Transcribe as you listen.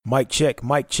Mic check,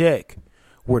 mic check.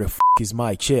 Where the is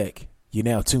my check? You're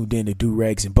now tuned in to Do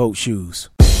Rags and Boat Shoes.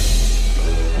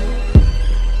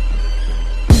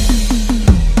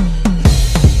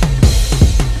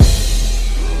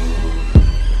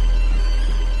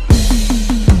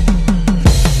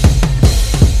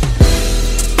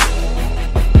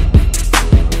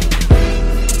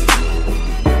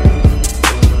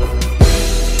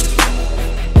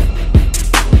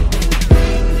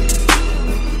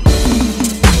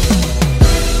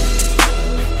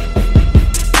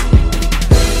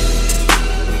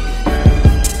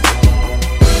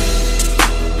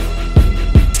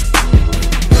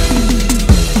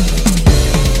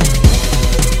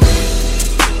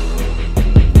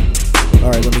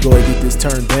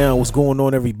 Turn down. What's going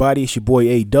on, everybody? It's your boy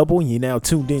A Double, and you're now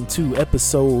tuned into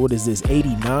episode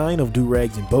 89 of Do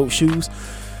Rags and Boat Shoes.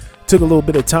 Took a little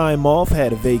bit of time off,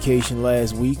 had a vacation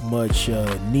last week, much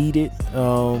needed.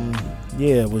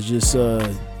 Was just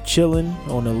chilling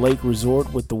on a lake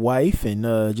resort with the wife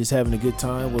and just having a good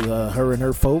time with her and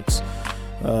her folks.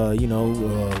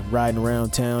 Riding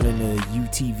around town in a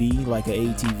UTV, like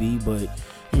an ATV, but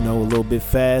a little bit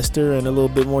faster and a little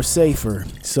bit more safer.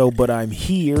 But I'm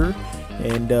here.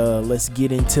 And let's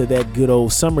get into that good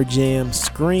old Summer Jam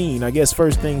screen. I guess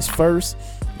first things first,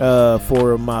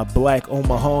 for my Black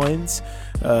Omahans,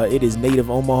 it is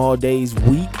Native Omaha Days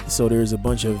week, so there's a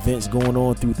bunch of events going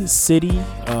on through the city.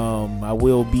 I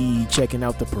will be checking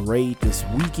out the parade this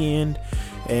weekend,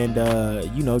 and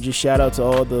just shout out to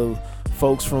all the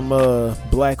folks from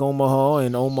Black Omaha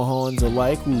and Omahans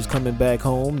alike who's coming back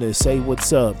home to say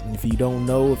what's up. And if you don't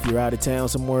know, if you're out of town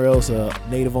somewhere else,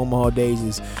 Native Omaha Days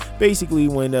is basically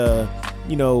when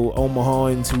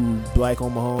Omahans Black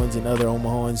Omahans and other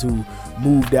Omahans who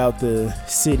moved out the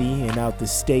city and out the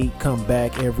state come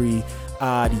back every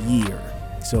odd year.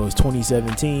 So it's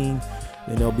 2017,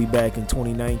 and they'll be back in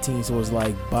 2019, so it's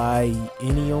like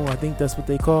biennial, I think that's what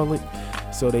they call it.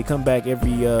 So they come back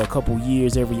every couple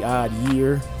years, every odd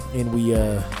year, and we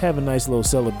have a nice little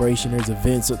celebration. There's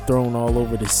events thrown all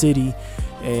over the city,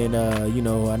 and I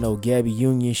know Gabby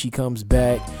Union, she comes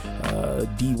back.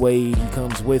 D Wade, he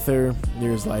comes with her.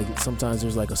 Sometimes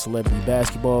there's like a celebrity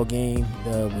basketball game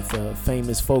with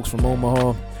famous folks from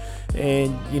Omaha.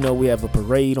 And we have a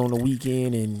parade on the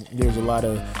weekend, and there's a lot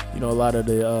of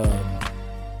the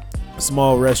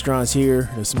small restaurants here.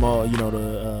 The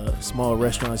small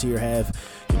restaurants here have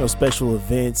special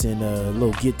events and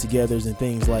little get-togethers and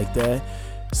things like that.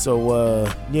 So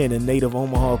the Native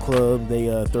Omaha Club, they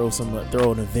throw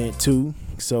an event too.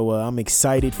 So I'm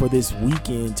excited for this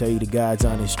weekend, tell you the God's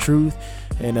honest truth.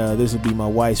 And this will be my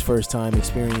wife's first time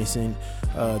experiencing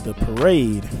the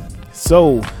parade.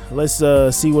 So let's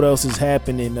see what else is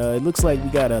happening. It looks like we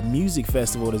got a music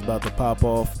festival that's about to pop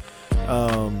off.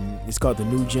 It's called the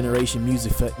New Generation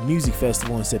Music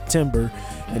Festival in September,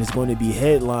 and it's going to be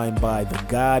headlined by the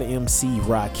God MC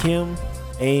Rakim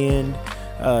and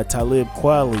Talib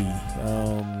Kweli.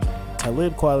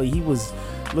 Talib Kweli, he was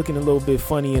looking a little bit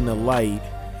funny in the light.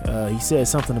 He said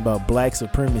something about black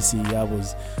supremacy. I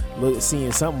was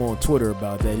seeing something on Twitter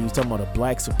about that. He was talking about a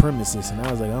black supremacist, and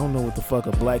I was like, I don't know what the fuck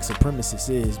a black supremacist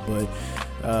is, but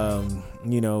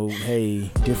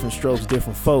hey, different strokes,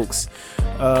 different folks.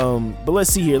 But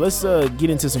let's see here. Let's get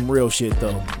into some real shit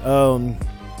though.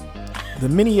 The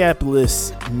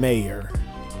Minneapolis mayor,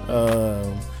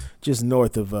 just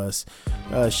north of us,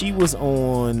 she was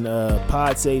on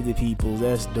Pod Save the People.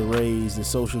 That's DeRay's, the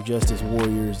Social Justice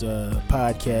Warriors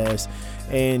podcast,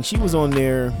 and she was on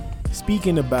there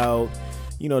speaking about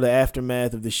the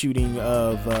aftermath of the shooting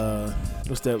of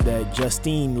that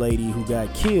Justine lady who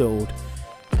got killed.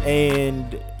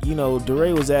 And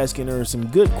DeRay was asking her some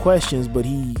good questions, but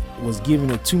he was giving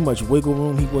her too much wiggle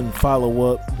room. He wouldn't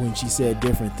follow up when she said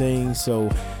different things,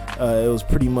 so it was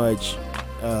pretty much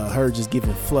her just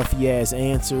giving fluffy ass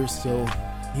answers. So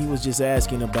he was just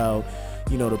asking about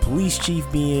the police chief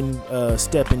being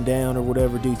stepping down or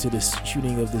whatever due to the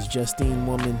shooting of this Justine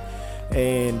woman,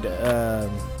 and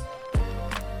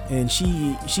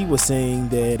she was saying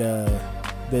that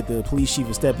the police chief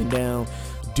was stepping down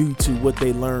due to what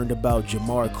they learned about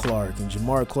Jamar Clark. And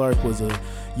Jamar Clark was a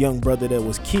young brother that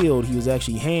was killed. He was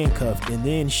actually handcuffed and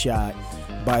then shot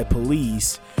by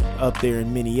police up there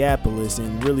in Minneapolis,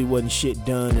 and really wasn't shit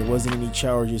done. There wasn't any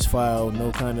charges filed,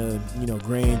 no kind of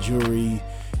grand jury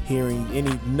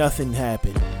hearing, nothing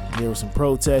happened. There was some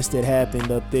protests that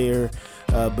happened up there,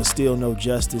 but still no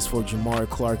justice for Jamar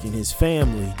Clark and his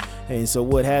family. And so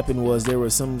what happened was there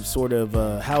was some sort of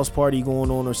house party going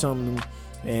on or something,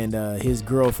 and his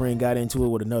girlfriend got into it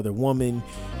with another woman,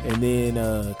 and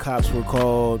then cops were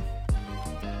called.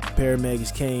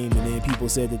 paramedics came, and then people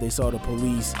said that they saw the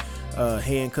police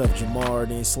handcuff Jamar,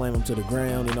 then slam him to the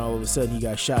ground, and all of a sudden he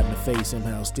got shot in the face,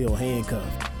 somehow still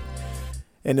handcuffed.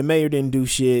 And the mayor didn't do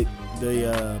shit.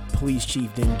 The police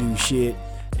chief didn't do shit.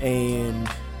 And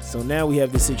so now we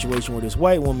have this situation where this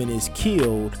white woman is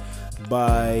killed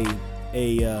by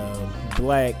a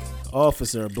black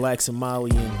officer, a black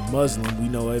Somalian Muslim. We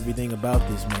know everything about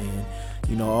this man,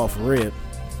 off rip.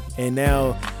 And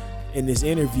now in this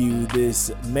interview,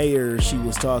 this mayor, she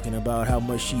was talking about how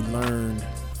much she learned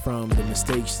from the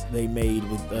mistakes they made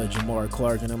with Jamar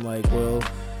Clark. And I'm like, well,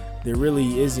 there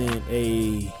really isn't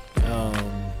a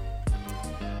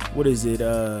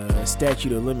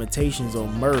statute of limitations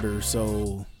on murder,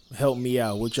 so help me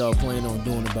out. What y'all plan on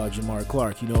doing about Jamar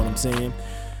Clark? You know what I'm saying?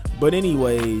 But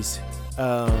anyways,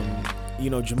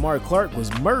 Jamar Clark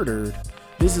was murdered.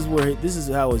 This is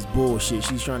how it's bullshit.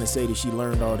 She's trying to say that she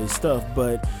learned all this stuff,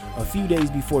 but a few days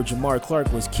before Jamar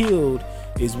Clark was killed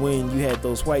is when you had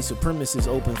those white supremacists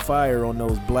open fire on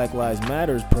those Black Lives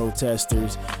Matter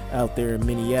protesters out there in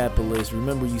Minneapolis.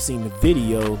 Remember, you seen the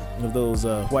video of those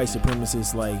white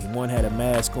supremacists, like one had a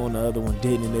mask on, the other one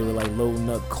didn't, and they were like loading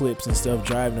up clips and stuff,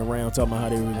 driving around talking about how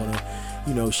they were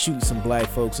gonna, shoot some black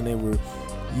folks, and they were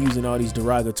using all these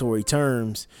derogatory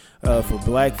terms for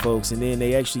black folks. And then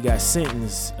they actually got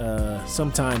sentenced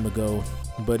some time ago,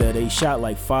 but they shot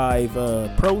like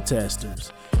 5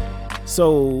 protesters.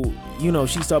 So,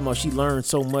 she's talking about she learned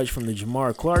so much from the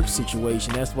Jamar Clark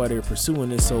situation. That's why they're pursuing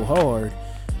this so hard.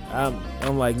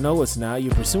 I'm like, no, it's not.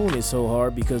 You're pursuing it so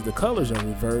hard because the colors are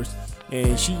reversed.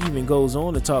 And she even goes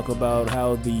on to talk about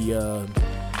how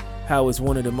how it's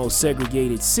one of the most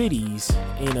segregated cities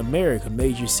in America,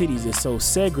 major cities that's so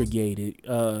segregated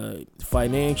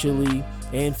financially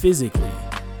and physically.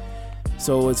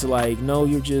 So it's like, no,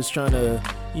 you're just trying to,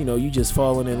 you just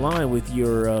falling in line with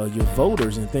your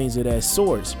voters and things of that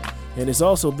sort. And it's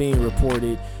also being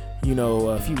reported,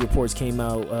 a few reports came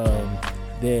out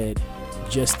that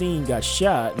Justine got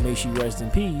shot, may she rest in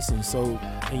peace. And so,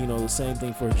 the same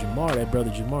thing for Jamar, that brother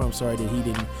Jamar. I'm sorry that he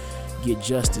didn't get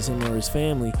justice, him or his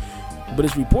family. But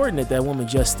it's reporting that woman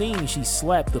Justine, she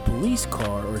slapped the police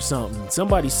car or something.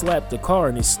 Somebody slapped the car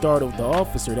and it startled the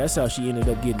officer. That's how she ended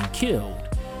up getting killed.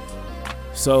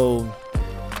 So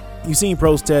you've seen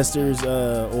protesters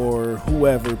or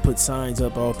whoever put signs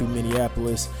up all through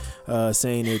Minneapolis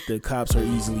saying that the cops are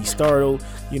easily startled.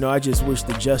 I just wish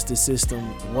the justice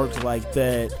system worked like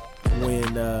that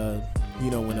when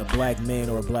when a black man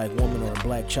or a black woman or a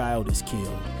black child is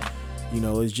killed.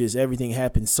 It's just everything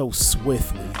happens so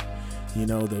swiftly.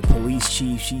 The police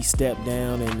chief, she stepped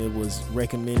down, and it was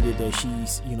recommended that she,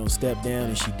 step down,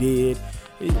 and she did.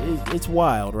 It's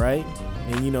wild, right?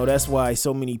 And, that's why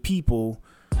so many people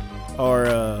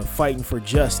are fighting for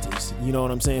justice. You know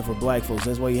what I'm saying? For black folks.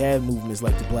 That's why you have movements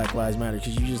like the Black Lives Matter,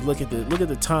 because you just look at the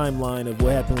timeline of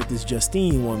what happened with this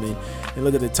Justine woman, and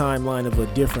look at the timeline of a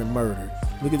different murder.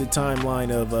 Look at the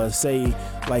timeline of, say,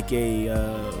 like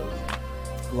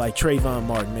Trayvon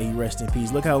Martin, may he rest in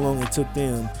peace. Look how long it took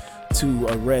them to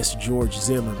arrest George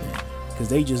Zimmerman, because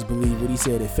they just believed what he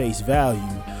said at face value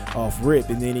off rip,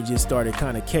 and then it just started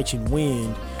kind of catching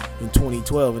wind in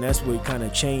 2012, and that's what kind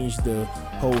of changed the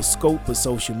whole scope of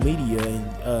social media.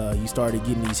 And you started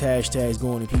getting these hashtags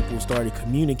going, and people started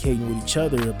communicating with each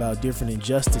other about different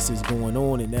injustices going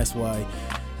on. And that's why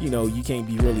you can't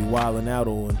be really wilding out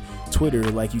on Twitter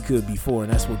like you could before,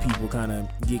 and that's what people kind of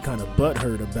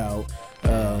butthurt about.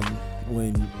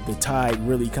 When the tide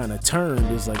really kind of turned,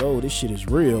 it's like, oh, this shit is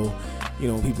real.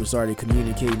 People started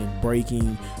communicating and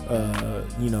breaking,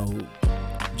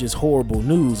 just horrible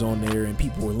news on there, and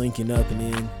people were linking up, and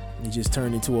then it just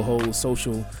turned into a whole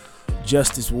social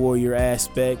justice warrior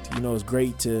aspect. It's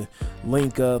great to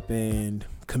link up and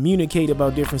communicate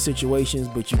about different situations,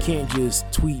 but you can't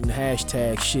just tweet and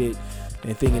hashtag shit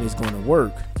and thinking it's going to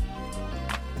work.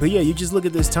 But yeah, you just look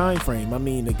at this time frame. I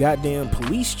mean, the goddamn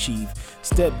police chief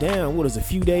stepped down, a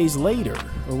few days later?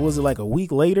 Or was it like a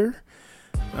week later?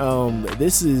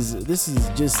 This is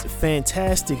just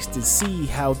fantastic to see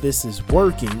how this is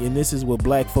working, and this is what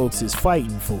black folks is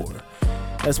fighting for.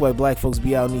 That's why black folks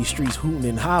be out in these streets hooting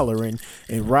and hollering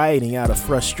and rioting out of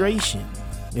frustration.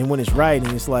 And when it's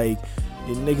rioting, it's like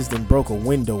the niggas done broke a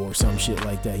window or some shit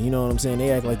like that. You know what I'm saying?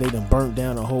 They act like they done burnt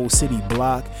down a whole city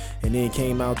block and then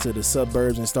came out to the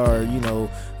suburbs and started,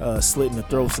 slitting the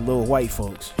throats of little white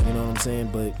folks. You know what I'm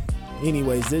saying? But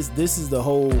anyways, this is the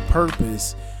whole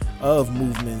purpose of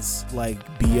movements like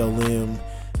BLM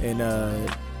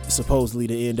and supposedly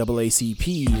the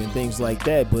NAACP and things like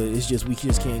that. But it's just, we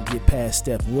just can't get past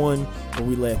step one, where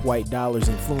we let white dollars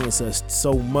influence us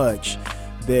so much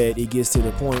that it gets to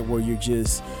the point where you're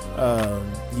just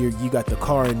you got the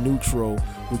car in neutral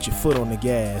with your foot on the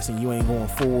gas and you ain't going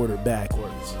forward or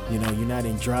backwards. You know, you're not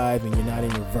in drive and you're not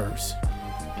in reverse.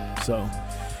 So,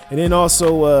 and then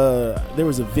also there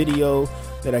was a video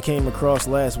that I came across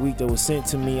last week that was sent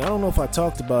to me. I don't know if I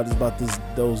talked about it, about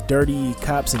those dirty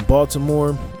cops in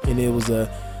Baltimore, and it was a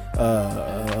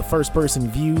first-person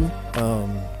view,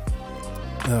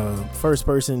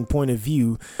 first-person point of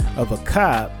view of a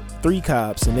cop, 3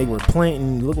 cops, and they were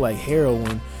planting, looked like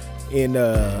heroin, in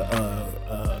a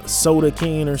soda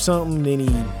can or something. Then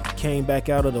he came back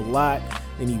out of the lot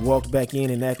and he walked back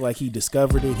in and acted like he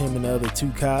discovered it, him and the other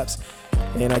 2 cops.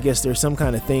 And I guess there's some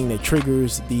kind of thing that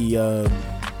triggers the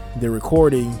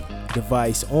recording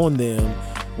device on them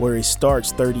where it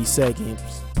starts 30 seconds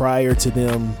prior to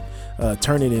them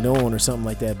turning it on or something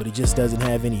like that, but it just doesn't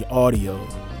have any audio.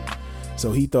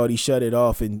 So he thought he shut it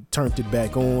off and turned it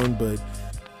back on, but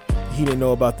he didn't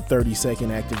know about the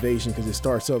 30-second activation because it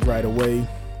starts up right away.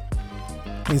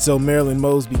 And so Marilyn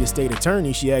Mosby, the state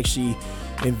attorney, she actually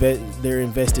they're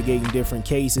investigating different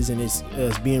cases, and it's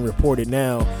being reported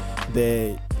now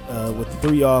that with the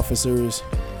 3 officers,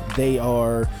 they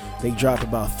dropped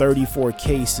about 34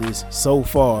 cases so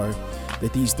far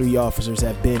that these 3 officers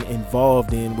have been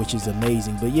involved in, which is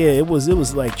amazing. But yeah, it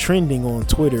was like trending on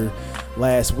Twitter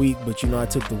last week, but I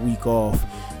took the week off,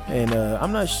 and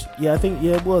I'm not I think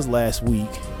it was last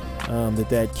week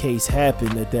that case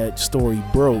happened, that story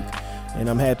broke. And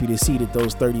I'm happy to see that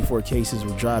those 34 cases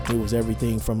were dropped. It was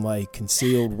everything from like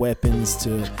concealed weapons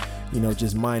to,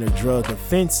 just minor drug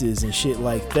offenses and shit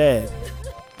like that.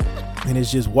 And it's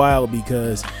just wild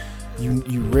because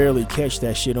you rarely catch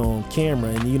that shit on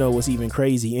camera. And what's even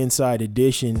crazy, Inside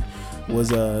Edition was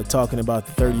talking about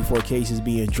the 34 cases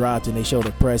being dropped, and they showed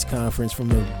a press conference from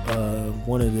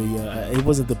one of the it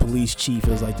wasn't the police chief, it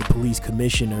was like the police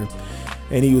commissioner,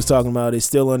 and he was talking about it's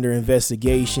still under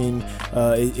investigation.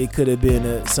 It could have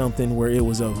been something where it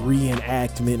was a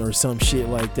reenactment or some shit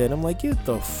like that. I'm like, get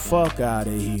the fuck out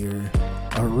of here.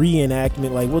 A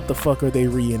reenactment? Like, what the fuck are they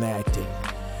reenacting?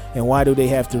 And why do they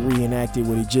have to reenact it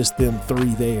with just them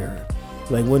 3 there?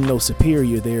 Like, wasn't no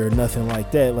superior there or nothing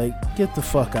like that. Like, get the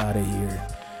fuck out of here.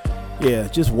 Yeah,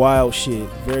 just wild shit.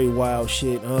 Very wild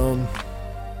shit. And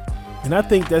I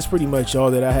think that's pretty much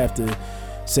all that I have to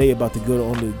say about the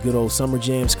good old Summer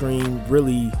Jam screen.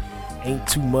 Really ain't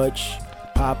too much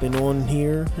popping on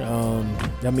here.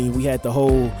 We had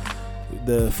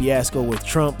the fiasco with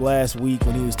Trump last week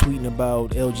when he was tweeting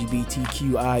about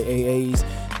LGBTQIAs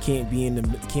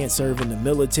can't serve in the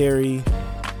military,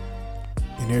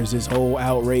 and there's this whole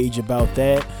outrage about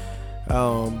that.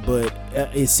 But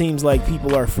it seems like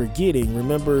people are forgetting.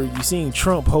 Remember, you seen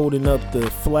Trump holding up the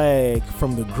flag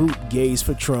from the group Gays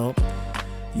for Trump.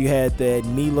 You had that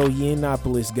Milo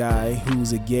Yiannopoulos guy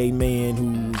who's a gay man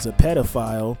who's a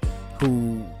pedophile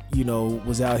who,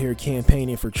 was out here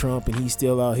campaigning for Trump, and he's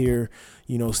still out here,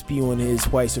 spewing his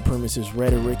white supremacist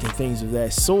rhetoric and things of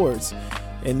that sort.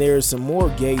 And there's some more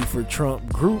gay for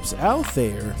Trump groups out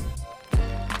there.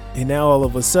 And now all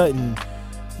of a sudden,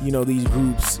 these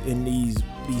groups and these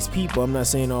people, I'm not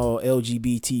saying all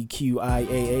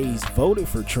LGBTQIAs voted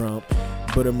for Trump,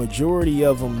 but a majority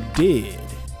of them did.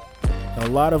 A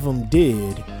lot of them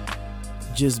did,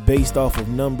 just based off of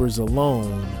numbers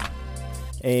alone.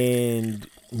 And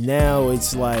now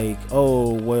it's like,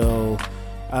 oh, well,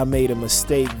 I made a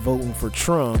mistake voting for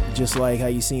Trump, just like how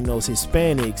you seen those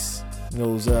Hispanics,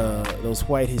 those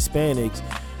white Hispanics,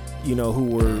 who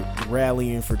were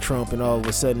rallying for Trump, and all of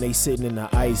a sudden they sitting in the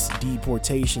ICE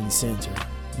deportation center.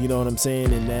 You know what I'm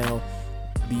saying? And now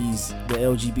the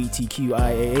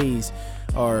LGBTQIAs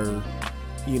are,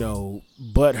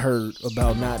 butthurt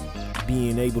about not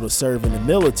being able to serve in the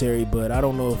military, but I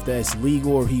don't know if that's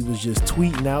legal or he was just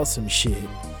tweeting out some shit.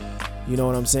 You know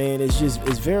what I'm saying?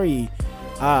 It's very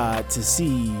odd to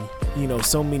see,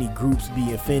 so many groups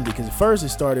be offended, because at first it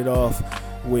started off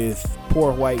with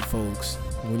poor white folks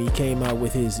when he came out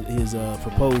with his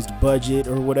proposed budget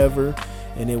or whatever,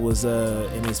 and it was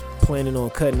and it's planning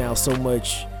on cutting out so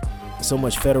much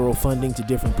federal funding to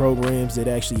different programs that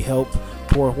actually help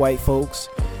poor white folks.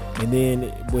 And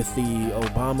then with the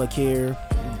Obamacare,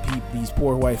 these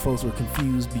poor white folks were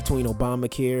confused between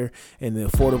Obamacare and the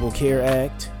Affordable Care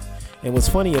Act. And what's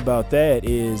funny about that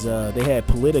is they had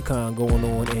Politicon going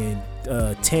on, and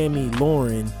Tammy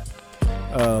Lauren,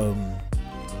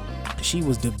 she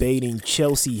was debating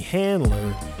Chelsea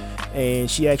Handler,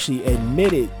 and she actually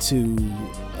admitted to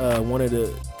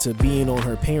to being on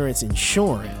her parents'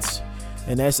 insurance.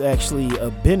 And that's actually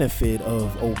a benefit of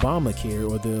Obamacare,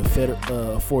 or the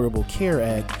Affordable Care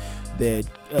Act, that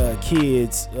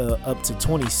kids up to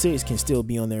 26 can still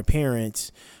be on their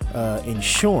parents'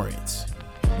 insurance.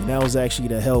 And that was actually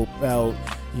to help out,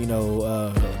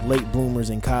 late bloomers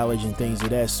in college and things of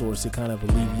that sort, to kind of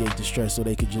alleviate the stress so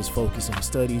they could just focus on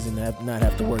studies and not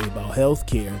have to worry about health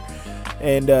care.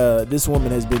 And this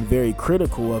woman has been very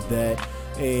critical of that.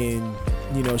 And,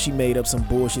 she made up some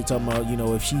bullshit talking about,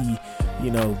 if she,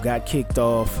 got kicked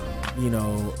off,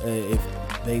 if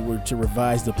they were to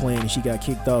revise the plan and she got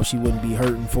kicked off, she wouldn't be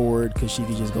hurting for it because she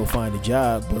could just go find a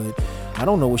job. But I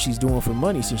don't know what she's doing for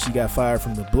money since she got fired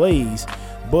from the Blaze.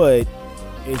 But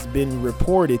it's been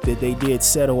reported that they did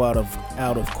settle out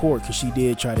of court, because she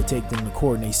did try to take them to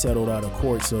court and they settled out of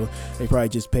court. So they probably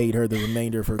just paid her the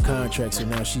remainder of her contract. So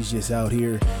now she's just out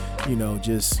here,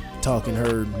 just talking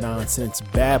her nonsense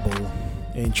babble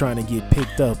and trying to get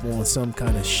picked up on some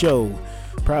kind of show,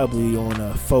 probably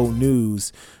on faux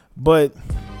news. But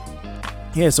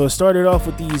yeah, so it started off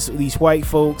with these white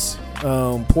folks,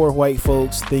 poor white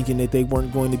folks, thinking that they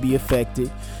weren't going to be affected,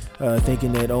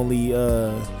 thinking that only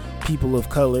people of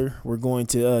color were going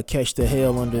to catch the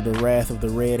hell under the wrath of the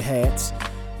red hats.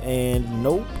 And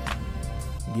nope,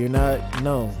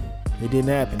 no, it didn't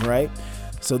happen, right?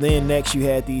 So then next you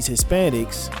had these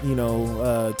Hispanics,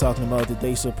 talking about that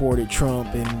they supported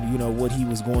Trump and, what he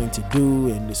was going to do,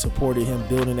 and supported him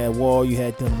building that wall. You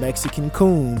had them Mexican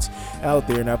coons out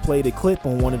there. And I played a clip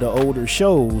on one of the older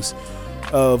shows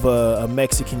of a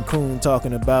Mexican coon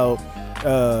talking about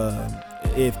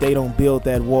if they don't build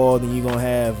that wall, then you're going to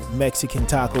have Mexican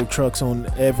taco trucks on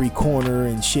every corner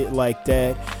and shit like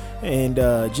that. And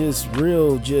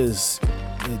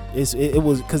it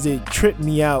was because it tripped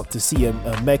me out to see a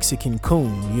Mexican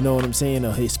coon, you know what I'm saying,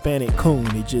 a Hispanic coon.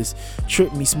 It just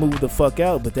tripped me smooth the fuck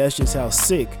out. But that's just how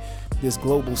sick this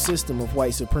global system of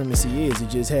white supremacy is. It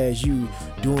just has you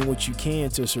doing what you can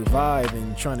to survive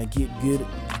and trying to get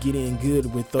in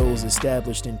good with those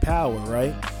established in power,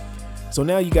 right? So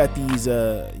now you got these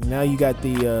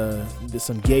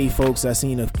some gay folks. I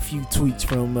seen a few tweets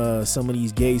from some of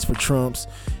these gays for Trumps,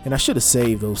 and I should have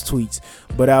saved those tweets,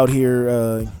 but out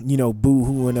here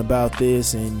boo-hooing about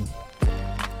this and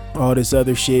all this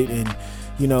other shit. And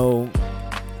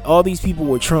all these people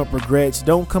with Trump regrets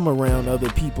don't come around other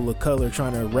people of color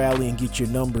trying to rally and get your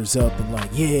numbers up and like,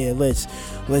 yeah, let's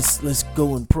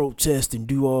go and protest and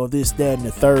do all this, that, and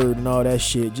the third and all that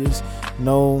shit. Just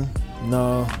no,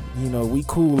 we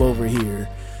cool over here.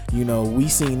 We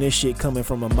seen this shit coming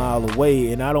from a mile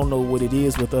away. And I don't know what it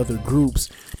is with other groups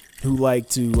who like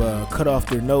to cut off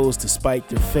their nose to spite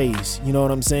their face. You know what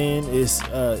I'm saying? It's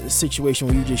a situation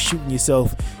where you're just shooting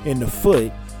yourself in the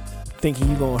foot thinking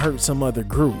you're gonna hurt some other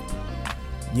group.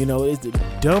 It's the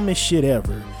dumbest shit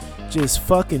ever. Just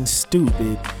fucking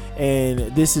stupid. And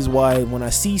this is why when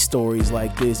I see stories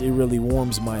like this, it really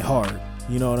warms my heart.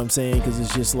 You know what I'm saying? Because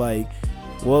it's just like,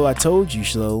 well, I told you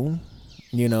so.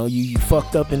 You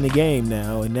fucked up in the game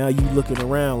now, and now you looking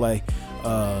around like,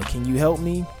 can you help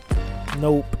me?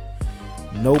 Nope.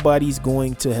 Nobody's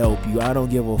going to help you. I don't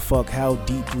give a fuck how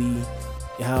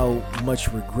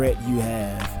much regret you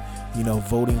have,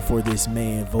 voting for this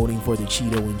man, voting for the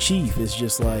Cheeto in chief. It's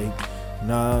just like,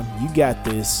 nah, you got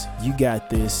this.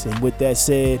 And with that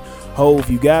said, Hove,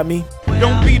 you got me?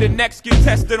 Don't be the next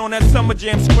contestant on that Summer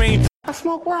Jam screen. I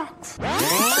smoke rocks.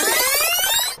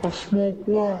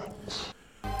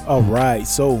 All right,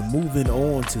 so moving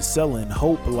on to selling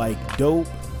hope like dope.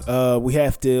 We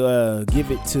have to give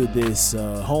it to this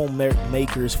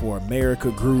Homemakers for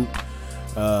America group.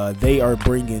 They are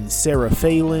bringing Sarah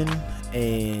Palin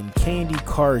and Candy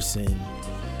Carson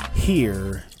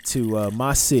here to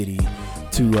my city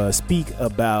to speak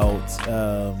about,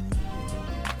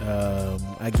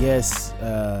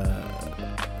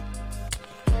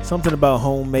 something about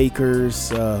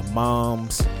homemakers,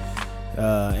 moms,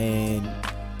 and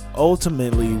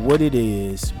ultimately what it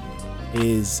is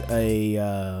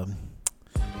a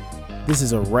this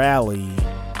is a rally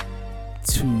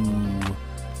to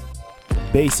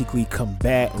basically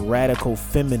combat radical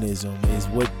feminism is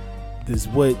what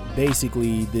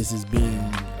basically this is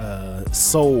being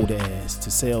sold as,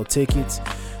 to sell tickets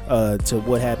to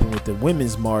what happened with the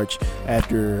Women's March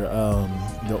after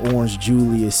the Orange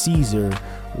Julius Caesar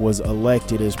was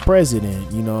elected as president.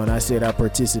 And I said I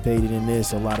participated in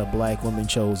this. A lot of black women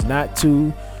chose not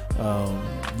to.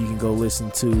 You can go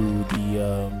listen to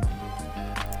the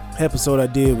episode I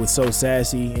did with So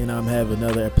Sassy, and I'm having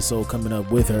another episode coming up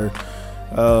with her,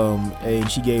 and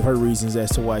she gave her reasons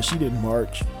as to why she didn't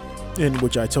march, in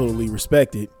which I totally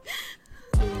respected.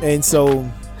 And so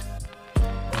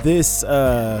this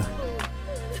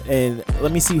and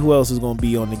let me see who else is going to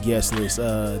be on the guest list.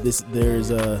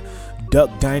 There's Duck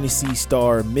Dynasty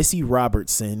star Missy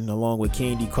Robertson, along with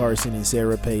Candy Carson and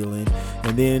Sarah Palin.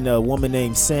 And then a woman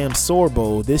named Sam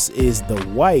Sorbo. This is the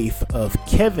wife of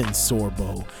Kevin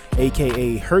Sorbo,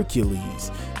 aka Hercules.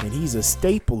 And he's a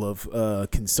staple of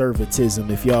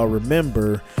conservatism. If y'all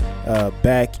remember,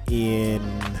 back in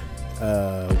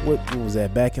what was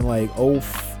that? Back in like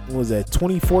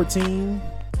 2014?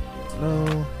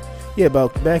 No, yeah,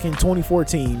 about back in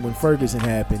 2014 when Ferguson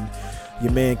happened.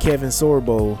 Your man Kevin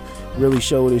Sorbo really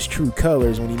showed his true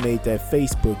colors when he made that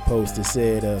Facebook post that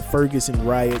said Ferguson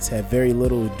riots have very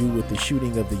little to do with the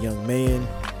shooting of the young man.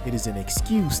 It is an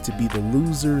excuse to be the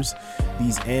losers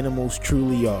these animals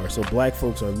truly are. So black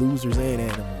folks are losers and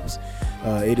animals.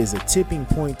 It is a tipping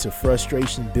point to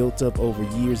frustration built up over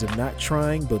years of not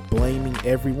trying but blaming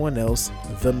everyone else,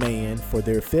 the man, for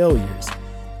their failures.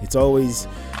 It's always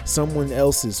someone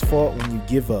else's fault when you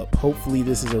give up. Hopefully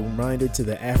this is a reminder to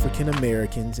the African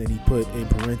Americans, and he put in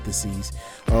parentheses,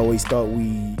 I always thought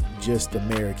we just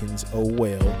Americans, oh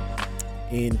well,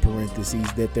 in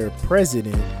parentheses, that their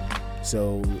president,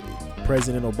 so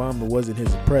President Obama wasn't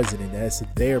his president, that's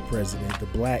their president, the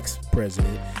blacks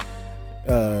president,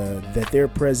 that their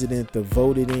president, the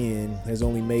voted in, has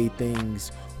only made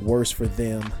things worse for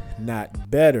them,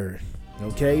 not better.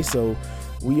 Okay, so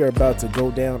we are about to go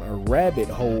down a rabbit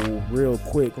hole real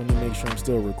quick. Let me make sure I'm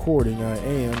still recording. I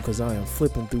am, because I am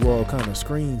flipping through all kind of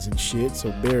screens and shit,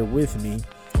 so bear with me.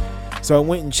 So I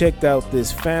went and checked out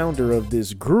this founder of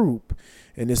this group,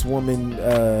 and this woman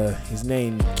is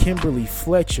named Kimberly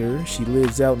Fletcher. She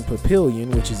lives out in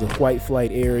Papillion, which is a white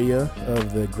flight area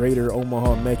of the greater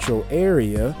Omaha metro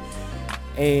area.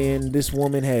 And this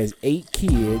woman has 8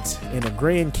 kids and a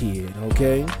grandkid,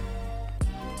 okay?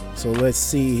 So let's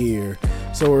see here.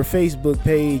 So her Facebook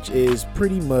page is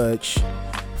pretty much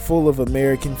full of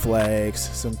American flags,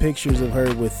 some pictures of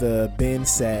her with Ben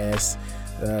Sasse,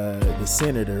 the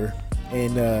senator,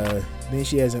 and then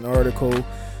she has an article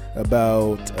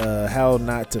about how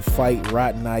not to fight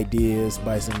rotten ideas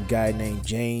by some guy named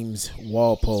James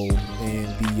Walpole,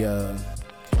 and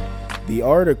the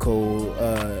article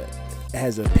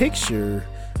has a picture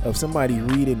of somebody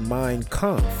reading Mein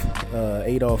Kampf,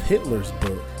 Adolf Hitler's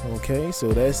book. Okay, so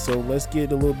let's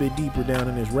get a little bit deeper down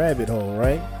in this rabbit hole,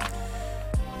 right?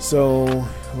 So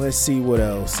let's see what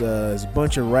else. There's a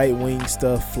bunch of right-wing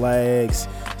stuff, flags,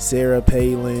 Sarah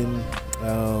Palin.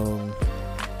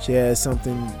 She has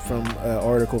something from an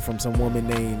article from some woman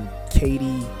named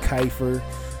Katie Kiefer,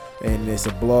 and it's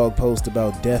a blog post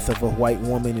about death of a white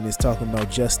woman, and it's talking about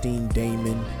Justine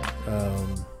Damon.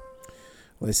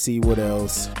 Let's see what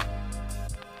else.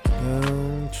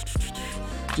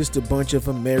 Just a bunch of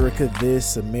America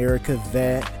this, America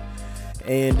that.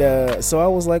 And so I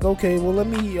was like, okay, well, let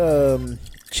me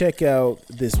check out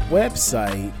this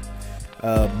website,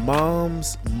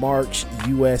 Moms March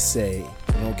USA.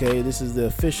 Okay, this is the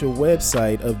official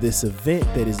website of this event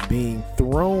that is being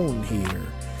thrown here.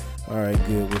 All right,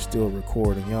 good. We're still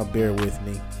recording. Y'all bear with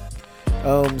me.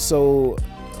 So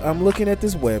I'm looking at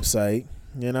this website,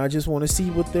 and I just want to see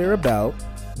what they're about.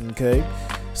 Okay,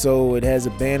 so it has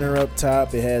a banner up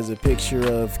top. It has a picture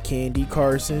of Candy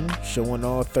Carson showing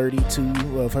all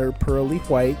 32 of her pearly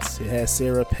whites. It has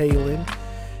Sarah Palin,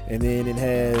 and then it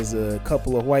has a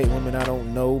couple of white women. I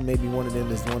don't know, maybe one of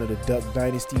them is one of the Duck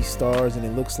Dynasty stars, and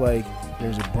it looks like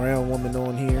there's a brown woman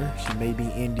on here. She may be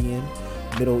Indian,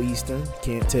 Middle Eastern,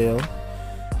 can't tell.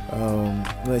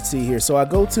 Let's see here. So I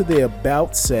go to the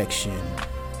About section,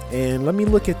 and let me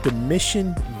look at the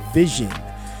mission vision.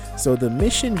 So the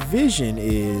mission vision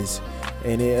is,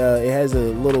 and it has a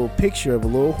little picture of a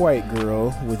little white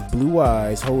girl with blue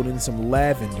eyes holding some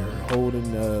lavender,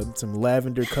 some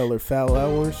lavender colored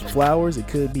flowers. It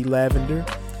could be lavender.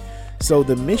 So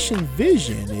the mission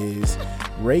vision is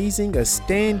raising a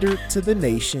standard to the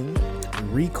nation,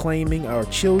 reclaiming our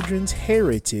children's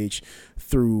heritage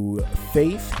through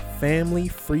faith, family,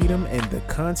 freedom, and the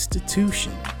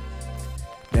Constitution.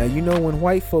 Now, you know, when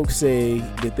white folks say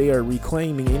that they are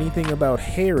reclaiming anything about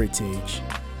heritage,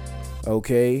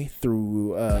 okay,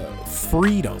 through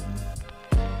freedom,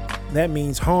 that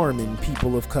means harming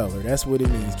people of color. That's what it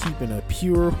means, keeping a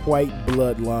pure white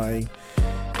bloodline.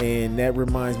 And that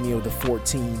reminds me of the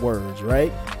 14 words,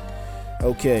 right?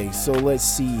 Okay, so let's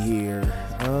see here.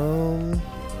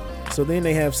 So then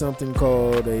they have something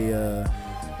called a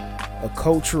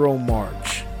cultural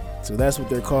march. So that's what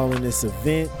they're calling this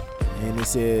event. And it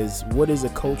says, what is a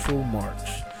cultural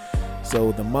march?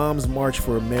 So the Moms March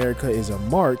for America is a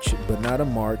march, but not a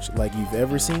march like you've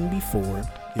ever seen before.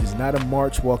 It is not a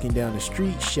march walking down the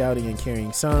street shouting and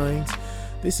carrying signs.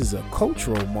 This is a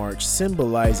cultural march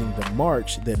symbolizing the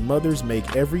march that mothers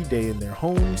make every day in their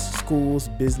homes, schools,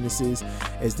 businesses,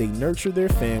 as they nurture their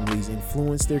families,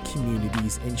 influence their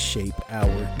communities, and shape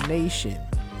our nation.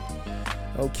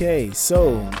 Okay,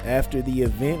 so after the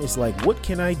event, it's like, what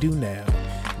can I do now?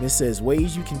 And it says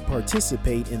ways you can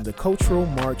participate in the cultural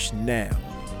march now.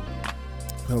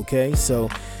 Okay, so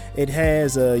it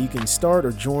has you can start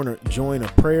or join a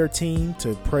prayer team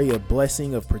to pray a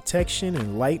blessing of protection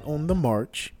and light on the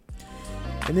march.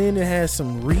 And then it has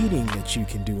some reading that you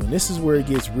can do, and this is where it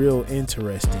gets real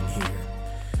interesting here.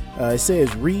 It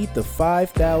says read The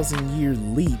 5,000 Year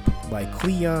Leap by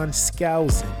Cleon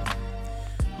Skousen.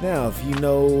 Now, if you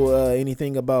know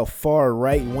anything about far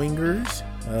right wingers,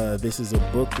 this is a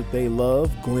book that they love.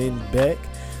 Glenn Beck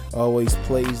always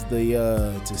plays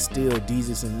to steal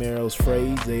Desus and Mero's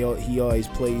phrase, he always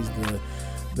plays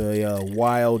the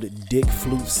wild dick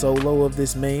flute solo of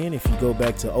this man. If you go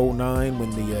back to 2009 when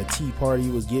the Tea Party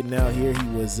was getting out here, he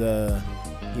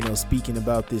was speaking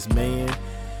about this man.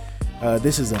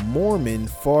 This is a Mormon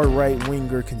far right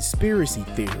winger conspiracy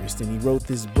theorist, and he wrote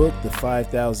this book, The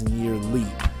 5,000 Year Leap.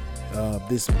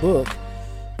 This book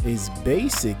is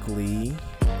basically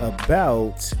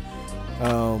about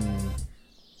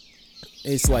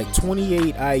it's like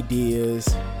 28 ideas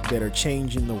that are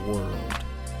changing the world,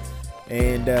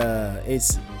 and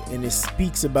it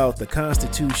speaks about the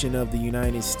Constitution of the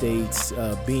United States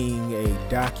being a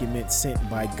document sent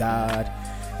by God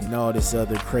and all this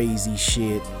other crazy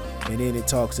shit. And then it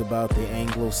talks about the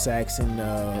Anglo-Saxon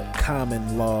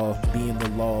common law being the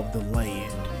law of the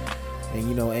land,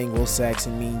 and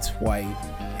Anglo-Saxon means white.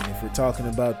 And if we're talking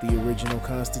about the original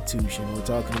Constitution, we're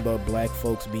talking about black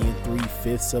folks being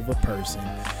 3/5 of a person.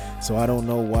 So I don't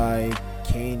know why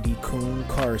Candy Coon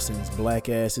Carson's black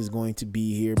ass is going to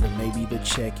be here, but maybe the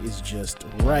check is just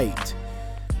right.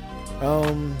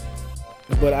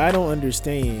 But I don't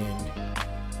understand.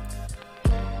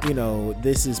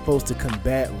 This is supposed to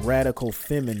combat radical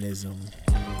feminism,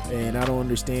 and I don't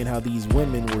understand how these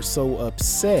women were so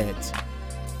upset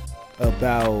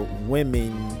about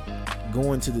women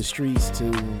going to the streets to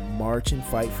march and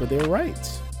fight for their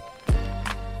rights.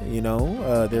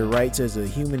 Their rights as a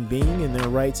human being and their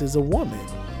rights as a woman.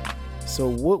 So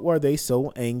what were they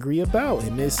so angry about?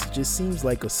 And this just seems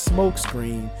like a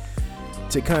smokescreen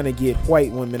to kind of get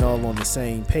white women all on the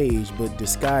same page, but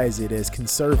disguise it as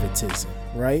conservatism,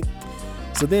 right?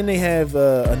 So then they have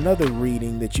another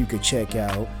reading that you could check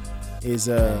out is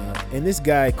and this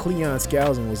guy Cleon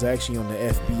Skousen was actually on the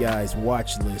FBI's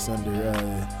watch list under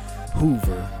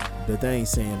Hoover, but they ain't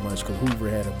saying much because Hoover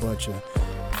had a bunch of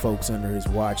folks under his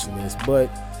watch list, but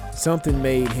something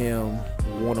made him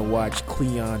want to watch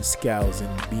Cleon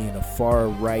Skousen being a far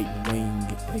right wing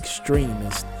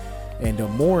extremist and a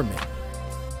Mormon.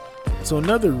 So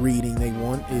another reading they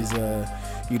want is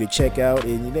you to check out,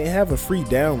 and they have a free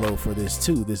download for this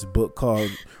too, this book called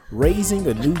Raising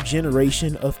a New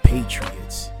Generation of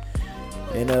Patriots.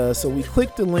 And so we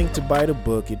click the link to buy the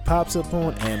book. It pops up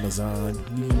on Amazon.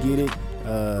 You can get it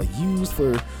used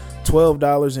for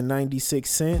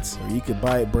 $12.96, or you could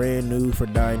buy it brand new for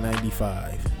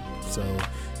 $9.95. So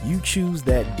you choose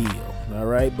that deal. All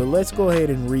right, but let's go ahead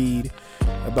and read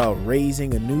about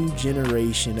raising a new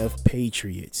generation of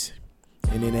patriots.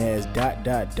 And then it has ...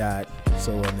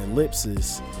 so an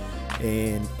ellipsis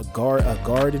and a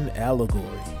garden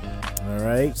allegory. All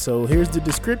right, so here's the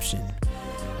description.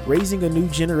 Raising a New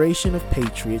Generation of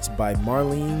Patriots by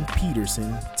Marlene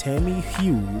Peterson, Tammy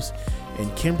Hughes,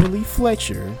 and Kimberly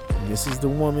Fletcher. And this is the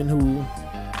woman who,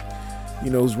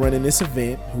 is running this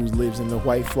event, who lives in the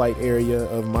White Flight area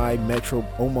of my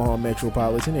Omaha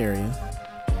metropolitan area.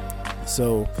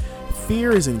 So,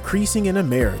 fear is increasing in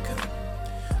America.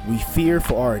 We fear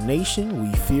for our nation.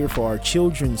 We fear for our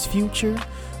children's future.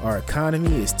 Our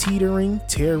economy is teetering.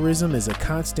 Terrorism is a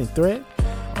constant threat.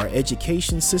 Our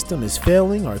education system is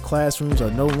failing. Our classrooms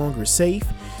are no longer safe.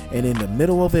 And in the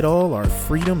middle of it all, our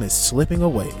freedom is slipping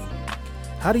away.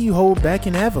 How do you hold back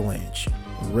an avalanche?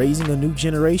 Raising a New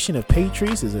Generation of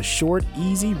Patriots is a short,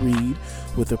 easy read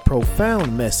with a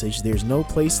profound message. There's no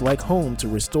place like home to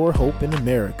restore hope in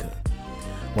America.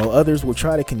 While others will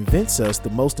try to convince us the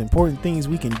most important things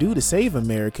we can do to save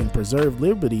America and preserve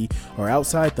liberty are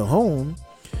outside the home,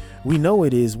 we know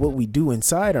it is what we do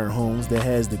inside our homes that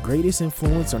has the greatest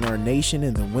influence on our nation,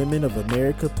 and the women of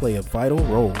America play a vital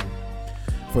role.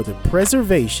 For the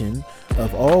preservation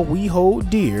of all we hold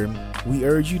dear, we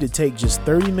urge you to take just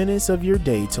 30 minutes of your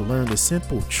day to learn the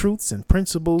simple truths and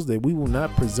principles that we will not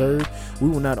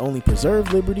only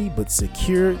preserve liberty, but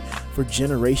secure it for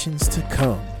generations to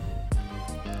come.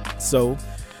 So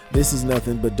This is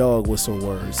nothing but dog whistle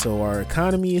words. So our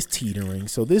economy is teetering.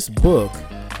 So this book,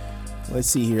 let's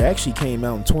see here, actually came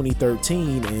out in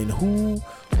 2013. And who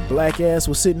black ass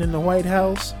was sitting in the White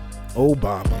House?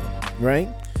 Obama, right?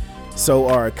 So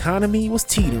our economy was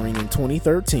teetering in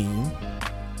 2013.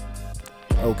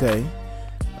 Okay.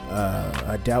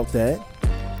 I doubt that.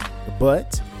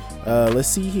 But let's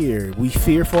see here. We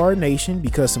fear for our nation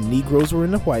because some Negroes were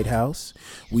in the White House.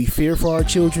 We fear for our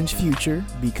children's future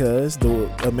because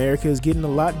America is getting a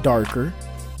lot darker,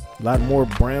 a lot more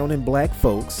brown and black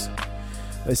folks.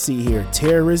 Let's see here.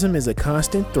 Terrorism is a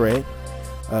constant threat.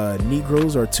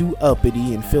 Negroes are too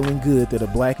uppity and feeling good that a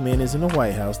black man is in the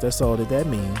White House. That's all that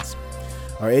means.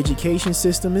 Our education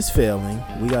system is failing.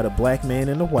 We got a black man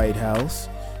in the White House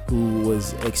who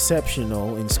was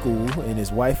exceptional in school, and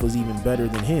his wife was even better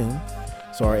than him.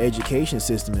 So our education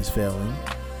system is failing.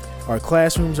 Our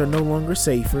classrooms are no longer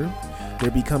safer.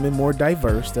 They're becoming more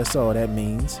diverse. That's all that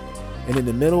means. And in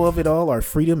the middle of it all, our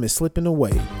freedom is slipping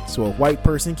away. So a white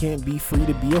person can't be free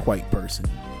to be a white person.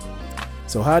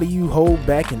 So how do you hold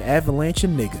back an avalanche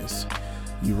of niggas?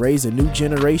 You raise a new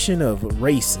generation of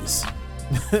racists.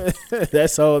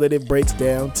 That's all that it breaks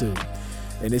down to.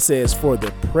 And it says, for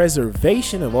the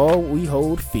preservation of all we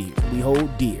hold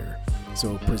dear.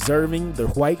 So preserving the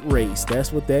white race,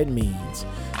 that's what that means.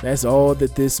 That's all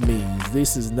that this means.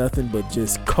 This is nothing but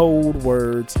just cold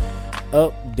words,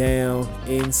 up, down,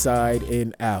 inside,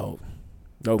 and out.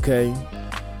 Okay?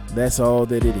 That's all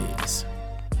that it is.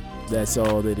 That's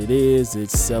all that it is.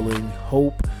 It's selling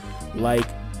hope like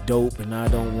dope, and I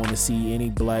don't want to see any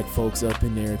black folks up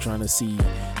in there trying to see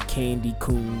Candy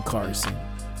Coon Carson.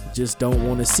 Just don't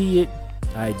want to see it.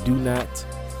 I do not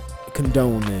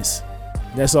condone this.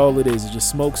 That's all it is. It's just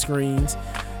smoke screens.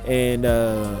 And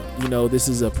this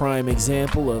is a prime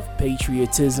example of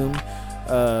patriotism,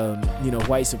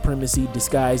 white supremacy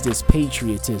disguised as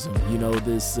patriotism.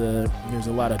 There's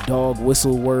a lot of dog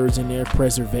whistle words in there,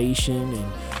 preservation and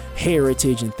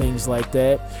heritage and things like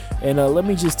that. And let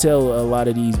me just tell a lot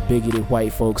of these bigoted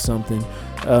white folks something.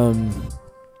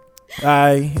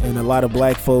 I and a lot of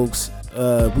black folks,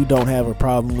 we don't have a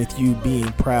problem with you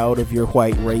being proud of your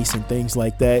white race and things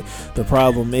like that. The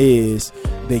problem is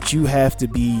that you have to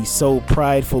be so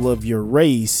prideful of your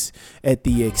race at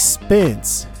the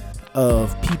expense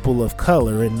of people of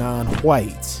color and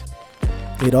non-whites.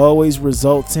 It always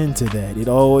results into that. It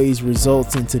always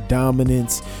results into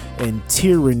dominance and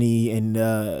tyranny and,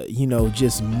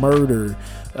 just murder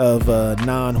of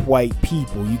non-white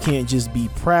people. You can't just be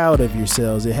proud of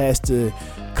yourselves. It has to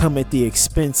come at the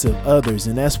expense of others.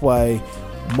 And that's why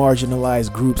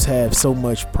marginalized groups have so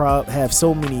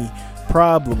many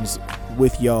problems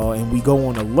with y'all. And we go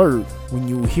on alert when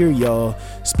you hear y'all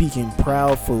speaking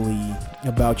proudly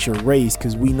about your race,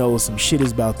 because we know some shit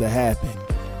is about to happen.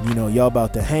 Y'all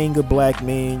about to hang a black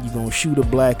man, you're gonna shoot a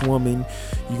black woman,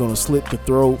 you're gonna slit the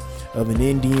throat of an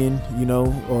Indian,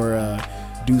 or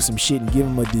do some shit and give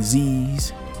him a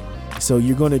disease. So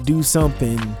you're gonna do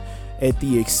something at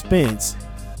the expense,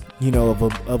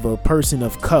 of a person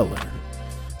of color.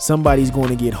 Somebody's going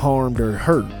to get harmed or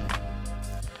hurt.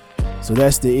 So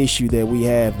that's the issue that we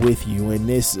have with you. And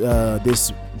this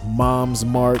Mom's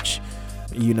March,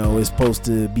 is supposed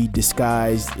to be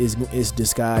disguised, is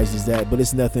disguised as that, but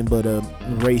it's nothing but a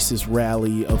racist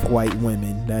rally of white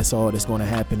women. That's all that's going to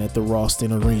happen at the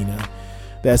Ralston Arena.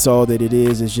 That's all that it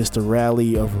is. It's just a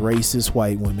rally of racist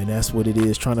white women. That's what it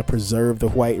is, trying to preserve the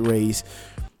white race,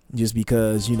 just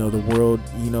because the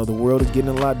world is getting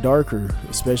a lot darker.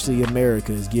 Especially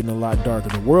America is getting a lot darker.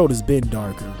 The world has been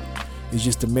darker. It's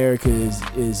just America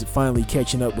is finally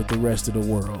catching up with the rest of the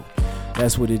world.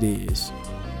 That's what it is.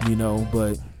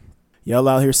 But y'all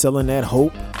out here selling that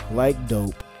hope like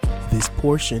dope. This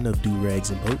portion of Do-Rags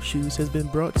and Boat Shoes has been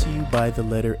brought to you by the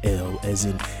letter L, as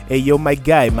in, hey, yo, my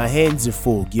guy, my hands are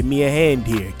full. Give me a hand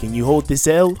here. Can you hold this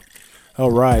L?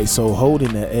 All right, so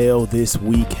holding the L this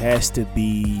week has to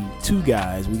be two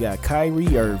guys. We got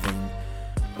Kyrie Irving.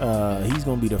 He's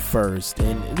going to be the first.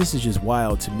 And this is just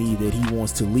wild to me that he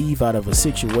wants to leave out of a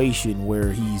situation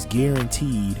where he's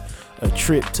guaranteed a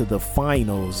trip to the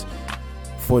finals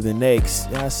for the next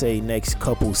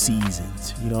couple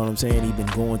seasons. You know what I'm saying? He's been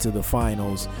going to the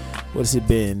finals. What's it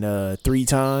been? 3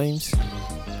 times?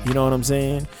 You know what I'm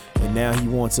saying? And now he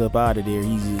wants up out of there.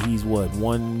 He's what,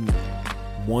 1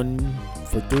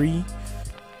 for 3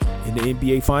 in the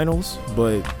NBA finals?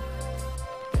 But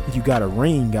you got a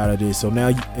ring out of this. So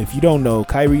now, if you don't know,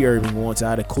 Kyrie Irving wants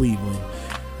out of Cleveland.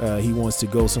 He wants to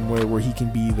go somewhere where he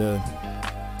can be the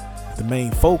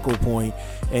main focal point,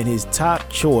 and his top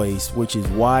choice, which is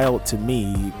wild to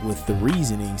me with the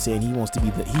reasoning, saying he wants to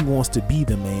be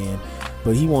the man,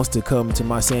 but he wants to come to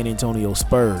my San Antonio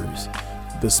Spurs.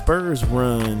 The Spurs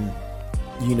run,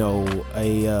 you know,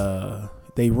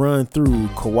 they run through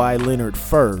Kawhi Leonard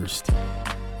first,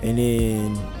 and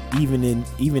then even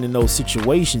in those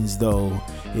situations though,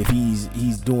 if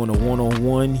he's doing a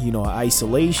one-on-one, you know,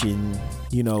 isolation,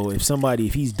 you know, if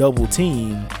he's double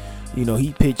teamed, you know,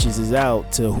 he pitches it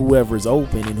out to whoever's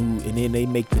open, and then they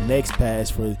make the next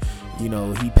pass for, you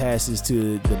know, he passes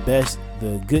to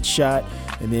the good shot,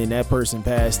 and then that person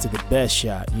passed to the best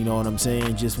shot. You know what I'm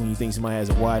saying? Just when you think somebody has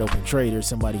a wide open trade, there's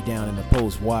somebody down in the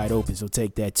post wide open, so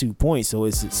take that 2 points. So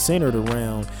it's centered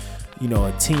around, you know,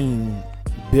 a team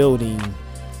building.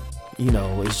 You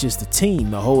know, it's just a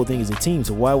team. The whole thing is a team.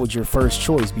 So why would your first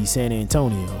choice be San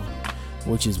Antonio?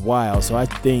 Which is wild. So I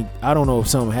don't know if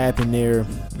something happened there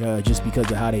just because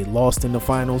of how they lost in the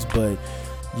finals, but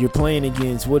you're playing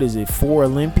against, 4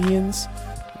 Olympians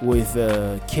with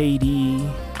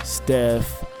KD,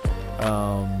 Steph,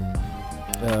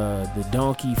 the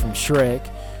donkey from Shrek,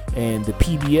 and the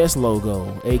PBS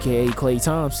logo, aka Klay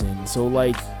Thompson. So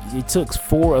like, it took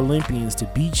 4 Olympians to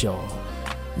beat y'all.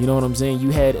 You know what I'm saying? You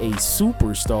had a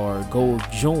superstar go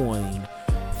join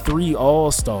 3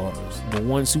 all-stars, but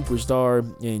 1 superstar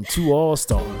and 2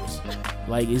 all-stars.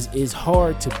 Like, it's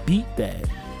hard to beat that.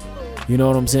 You know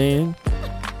what I'm saying?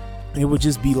 It would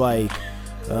just be like,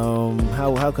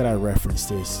 how could I reference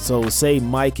this? So say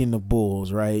Mike and the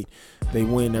Bulls, right? They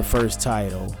win their first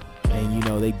title, and you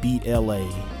know they beat LA.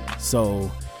 So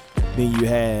then you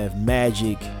have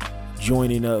Magic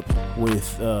joining up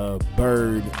with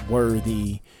Bird,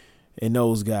 Worthy, and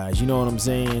those guys. You know what I'm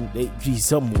saying? It'd be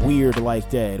something weird like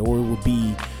that, or it would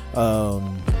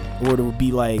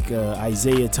be like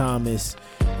Isaiah Thomas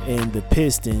and the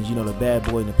Pistons, you know, the bad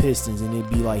boy and the Pistons, and it'd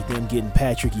be like them getting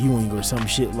Patrick Ewing or some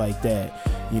shit like that,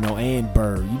 you know, and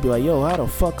Bird. You'd be like, yo, how the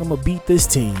fuck I'm gonna beat this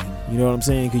team? You know what I'm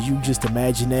saying? Because you just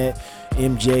imagine that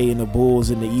MJ and the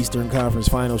Bulls in the Eastern Conference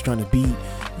Finals trying to beat,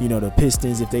 you know, the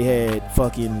Pistons if they had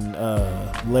fucking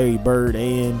Larry Bird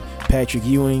and Patrick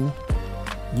Ewing.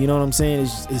 You know what I'm saying?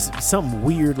 It's something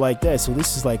weird like that. So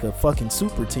this is like a fucking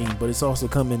super team, but it's also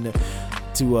coming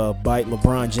to bite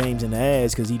LeBron James in the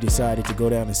ass because he decided to go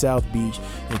down to South Beach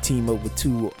and team up with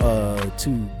two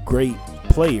great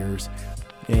players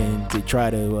and to try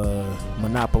to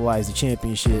monopolize the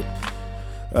championship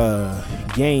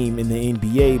game in the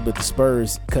NBA. But the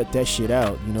Spurs cut that shit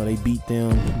out. You know, they beat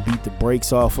the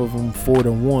brakes off of them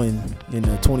 4-1 in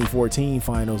the 2014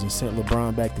 finals and sent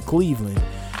LeBron back to Cleveland.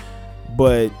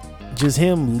 But just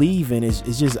him leaving is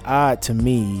just odd to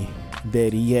me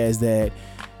that he has that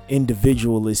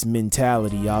individualist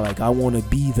mentality. I want to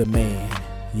be the man.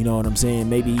 You know what I'm saying?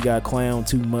 Maybe he got clowned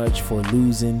too much for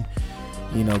losing,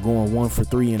 you know, going 1 for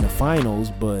 3 in the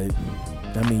finals. But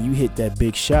I mean, you hit that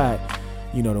big shot,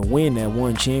 you know, to win that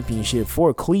one championship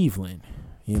for Cleveland,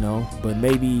 you know. But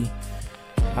maybe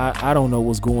I don't know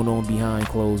what's going on behind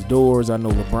closed doors. I know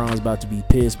LeBron's about to be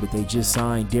pissed, but they just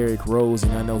signed Derrick Rose,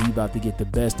 and I know he's about to get the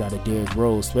best out of Derrick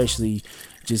Rose, especially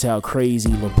just how crazy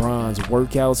LeBron's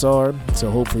workouts are. So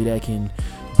hopefully that can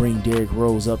bring Derrick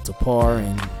Rose up to par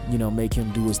and, you know, make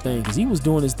him do his thing, because he was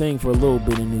doing his thing for a little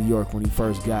bit in New York when he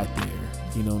first got there.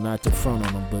 You know, not to front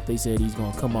on him, but they said he's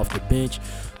going to come off the bench.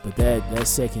 But that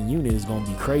second unit is going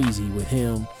to be crazy with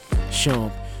him,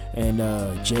 Shump, and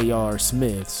J.R.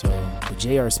 Smith. So, but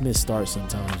J.R. Smith starts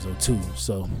sometimes though too.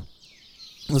 So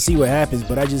we'll see what happens.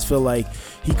 But I just feel like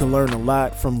he can learn a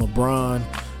lot from LeBron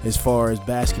as far as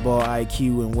basketball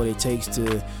IQ and what it takes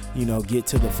to, you know, get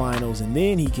to the finals, and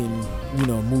then he can, you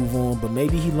know, move on. But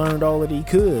maybe he learned all that he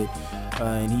could,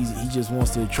 and he just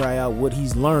wants to try out what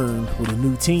he's learned with a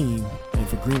new team and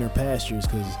for greener pastures.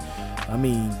 Because I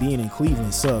mean, being in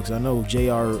Cleveland sucks. I know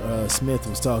J.R. Smith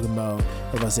was talking about,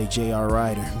 if I say J.R.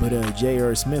 Ryder, but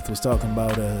J.R. Smith was talking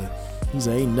about, he's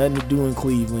like, ain't nothing to do in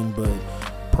Cleveland but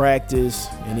practice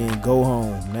and then go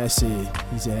home. That's it.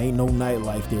 He said, ain't no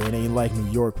nightlife there. It ain't like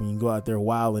New York when you go out there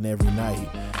wilding every night,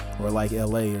 or like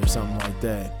L.A. or something like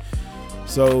that.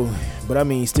 So, but I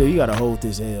mean, still, you got to hold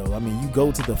this L. I mean, you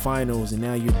go to the finals and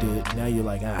now you're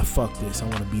like, fuck this. I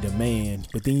want to be the man.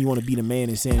 But then you want to be the man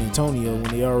in San Antonio when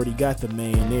they already got the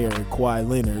man there, Kawhi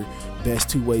Leonard, best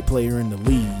two-way player in the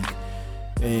league.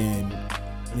 And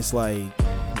it's like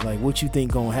what you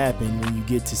think gonna happen when you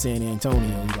get to San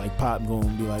Antonio? You like Pop gonna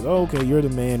be like, oh, okay, you're the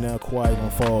man now. Kawhi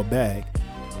gonna fall back.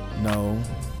 No,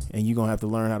 and you're gonna have to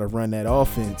learn how to run that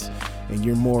offense. And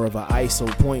you're more of an ISO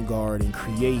point guard and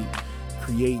creating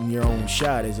your own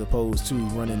shot as opposed to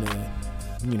running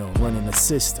a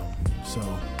system. So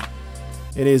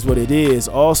it is what it is.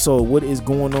 Also, what is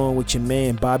going on with your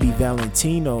man Bobby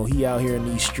Valentino? He out here in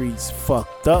these streets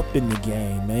fucked up in the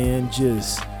game, man.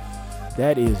 Just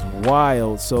That is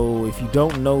wild. So if you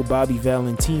don't know Bobby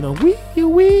Valentino,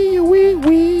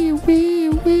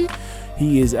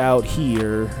 he is out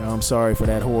here. I'm sorry for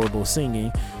that horrible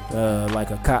singing,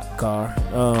 like a cop car.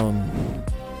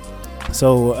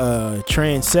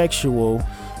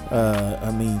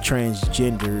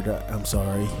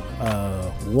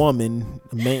 Transgendered, woman,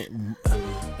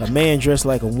 a man dressed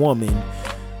like a woman,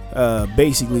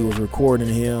 basically was recording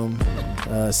him,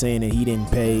 saying that he didn't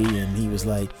pay, and he was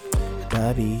like,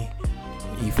 Bobby,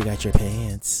 you forgot your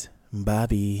pants.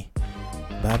 Bobby,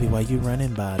 why you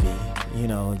running, Bobby? You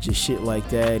know, just shit like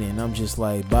that. And I'm just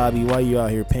like, Bobby, why you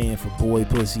out here paying for boy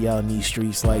pussy out in these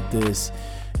streets like this?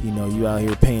 You know, you out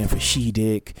here paying for she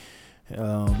dick.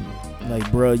 Like,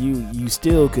 bro, you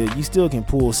still can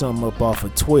pull something up off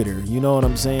of Twitter. You know what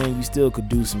I'm saying? You still could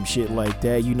do some shit like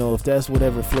that. You know, if that's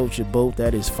whatever floats your boat,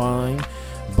 that is fine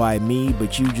by me.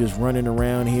 But you just running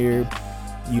around here,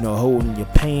 you know, holding your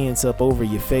pants up over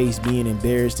your face, being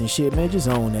embarrassed and shit, man, just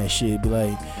own that shit. Be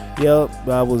like, yep,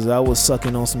 I was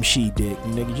sucking on some she dick.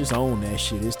 You nigga, just own that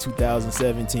shit. It's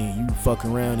 2017. You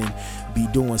fucking around and be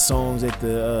doing songs at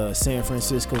the San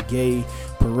Francisco Gay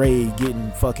Parade,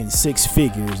 getting fucking 6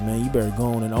 figures, man. You better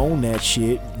go on and own that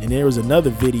shit. And there was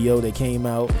another video that came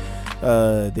out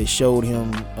that showed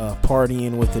him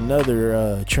partying with another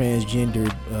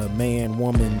transgendered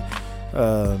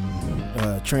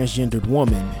transgendered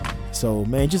woman. So,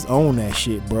 man, just own that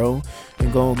shit, bro,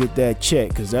 and go and get that check,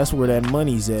 because that's where that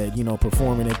money's at, you know,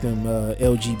 performing at them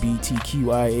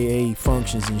LGBTQIAA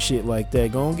functions and shit like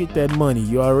that. Go and get that money.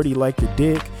 You already like the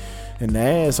dick and the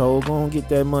asshole. Go and get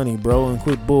that money, bro, and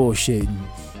quit bullshitting.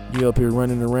 You up here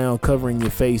running around covering your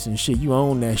face and shit. You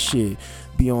own that shit.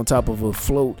 Be on top of a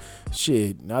float.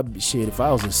 Shit, if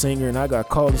I was a singer and I got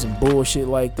caught in some bullshit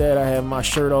like that, I have my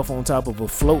shirt off on top of a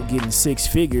float getting 6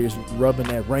 figures, rubbing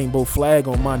that rainbow flag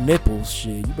on my nipples.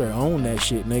 Shit, you better own that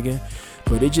shit, nigga.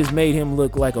 But it just made him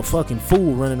look like a fucking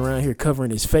fool running around here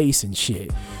covering his face and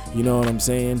shit. You know what I'm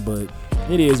saying? But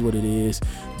it is what it is.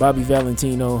 Bobby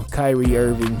Valentino, Kyrie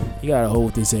Irving, you gotta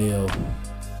hold this L.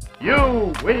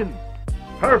 You win.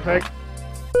 Perfect.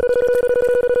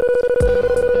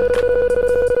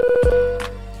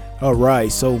 All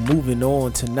right, so moving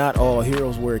on to Not All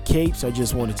Heroes Wear Capes. I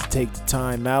just wanted to take the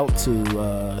time out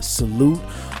to salute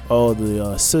all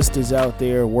the sisters out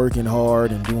there working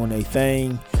hard and doing their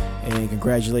thing. And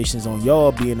congratulations on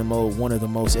y'all being one of the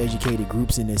most educated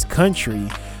groups in this country.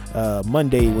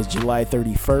 Monday was July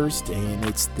 31st, and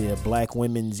it's the Black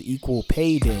Women's Equal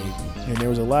Pay Day. And there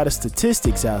was a lot of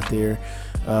statistics out there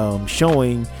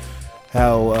showing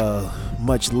how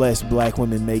much less black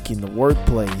women make in the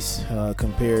workplace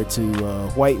compared to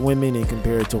white women, and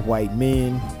compared to white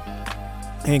men,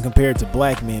 and compared to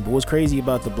black men. But what's crazy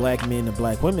about the black men and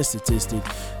black women statistic,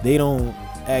 they don't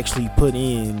actually put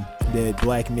in that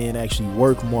black men actually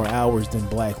work more hours than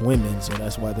black women, so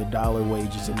that's why the dollar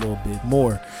wage is a little bit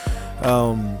more.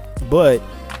 But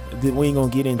we ain't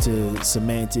gonna get into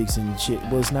semantics and shit.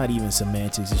 Well, it's not even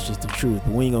semantics, it's just the truth,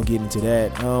 but we ain't gonna get into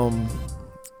that.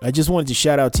 I just wanted to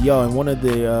shout out to y'all, and one of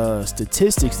the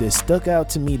statistics that stuck out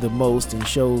to me the most and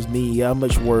shows me how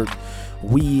much work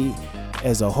we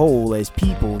as a whole, as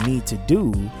people, need to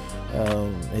do,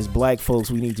 as black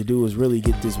folks, we need to do, is really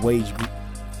get this wage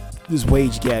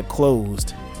gap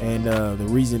closed. And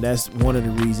that's one of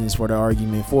the reasons for the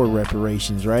argument for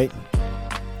reparations, right?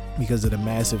 Because of the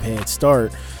massive head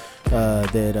start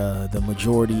that the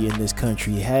majority in this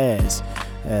country has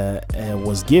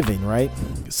was given, right?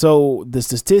 So the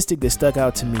statistic that stuck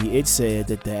out to me, it said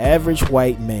that the average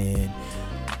white man,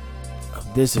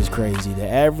 this is crazy, the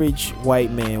average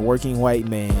white man, working white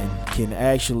man, can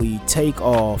actually take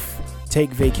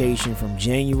vacation from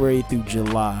January through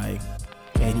July,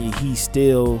 and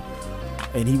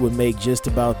he would make just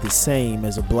about the same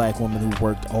as a black woman who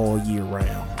worked all year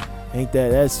round.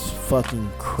 That's fucking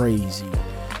crazy.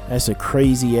 That's a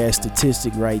crazy ass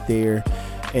statistic right there,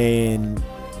 and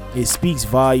it speaks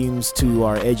volumes to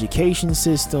our education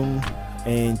system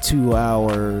and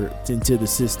into the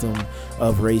system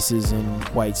of racism,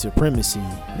 white supremacy,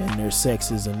 and there's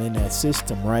sexism in that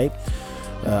system, right?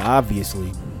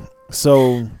 Obviously.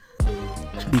 So,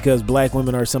 because black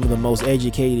women are some of the most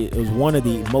educated, it was one of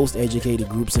the most educated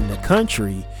groups in the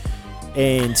country,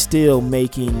 and still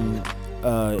making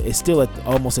it's still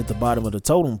almost at the bottom of the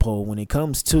totem pole when it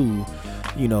comes to,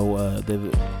 you know,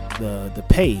 the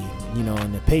pay, you know,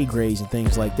 and the pay grades and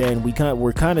things like that. And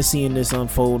we're kind of seeing this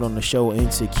unfold on the show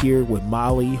Insecure with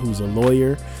Molly, who's a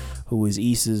lawyer, who is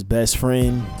Issa's best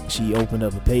friend. She opened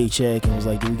up a paycheck and was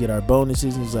like, do we get our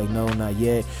bonuses? And he was like, no, not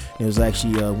yet. And it was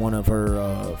actually one of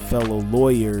her fellow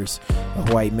lawyers,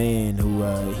 a white man, who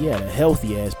he had a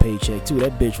healthy ass paycheck too.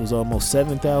 That bitch was almost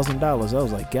 $7,000. I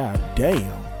was like, God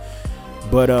damn.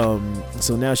 But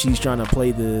so now she's trying to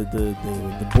play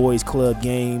the boys club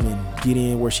game and get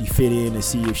in where she fit in and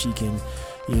see if she can,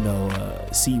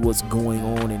 see what's going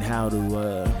on and how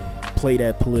to play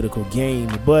that political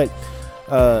game. But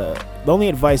the only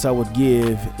advice I would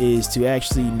give is to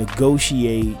actually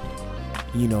negotiate,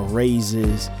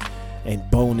 raises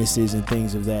and bonuses and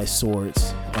things of that sort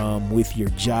with your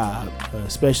job,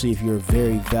 especially if you're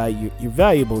you're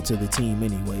valuable to the team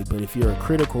anyway. But if you're a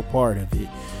critical part of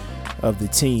the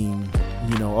team,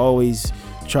 always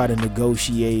try to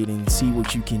negotiate and see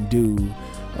what you can do,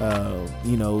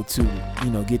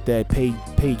 to get that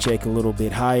paycheck a little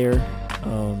bit higher.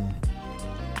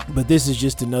 But this is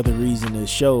just another reason to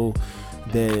show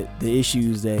that the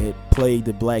issues that plague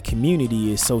the black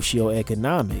community is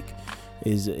socioeconomic,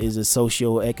 is a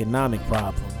socioeconomic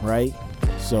problem, right?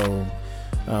 So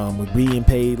we're being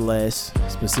paid less.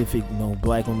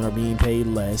 Black women are being paid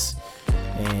less,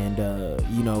 and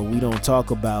we don't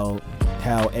talk about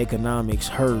how economics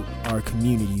hurt our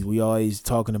community. We always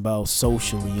talking about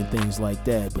socially and things like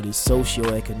that, but it's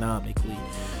socioeconomically,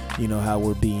 how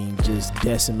we're being just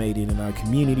decimated in our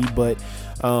community. But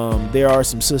there are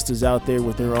some sisters out there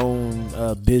with their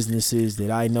own businesses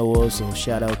that I know of. So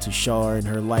shout out to Shar and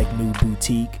her Like New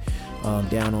Boutique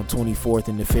down on 24th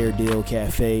in the Fairdale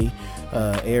Cafe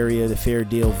area, the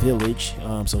Fairdale Village.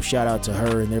 So shout out to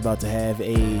her, and they're about to have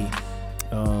a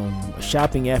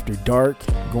shopping after dark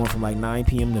going from like 9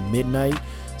 p.m. to midnight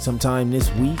sometime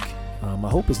this week. I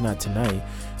hope it's not tonight,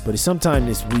 but it's sometime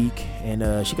this week.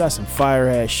 And she got some fire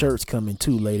ass shirts coming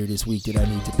too later this week that I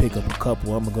need to pick up a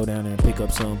couple. I'm gonna go down there and pick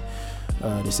up some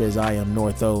that says I am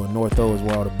North O, and North O is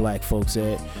where all the black folks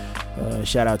at.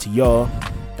 Shout out to y'all.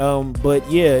 But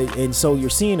yeah, and so you're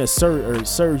seeing a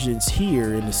resurgence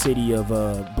here in the city of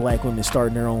black women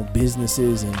starting their own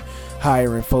businesses and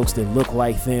hiring folks that look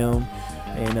like them.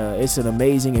 And it's an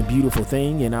amazing and beautiful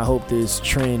thing, and I hope this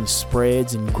trend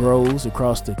spreads and grows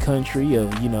across the country of,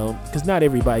 because not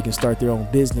everybody can start their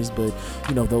own business, but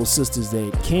those sisters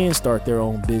that can start their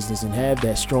own business and have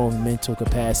that strong mental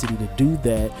capacity to do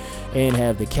that and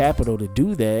have the capital to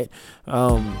do that,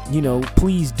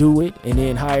 please do it, and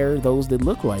then hire those that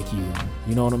look like you.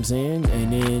 You know what I'm saying?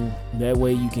 And then that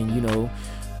way you can,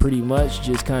 pretty much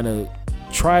just kind of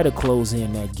try to close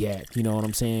in that gap, you know what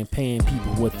I'm saying, paying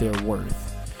people what they're worth.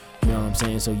 You know what I'm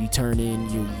saying? So you turn in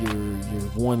your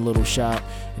one little shop,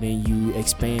 and then you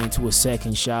expand to a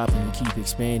second shop, and you keep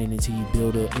expanding until you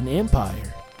build an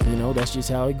empire. That's just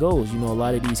how it goes. A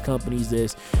lot of these companies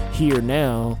that's here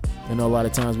now, I know a lot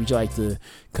of times we like to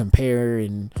compare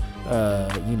and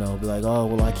be like, oh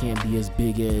well, I can't be as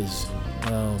big as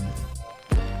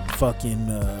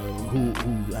who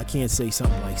I can't say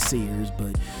something like Sears,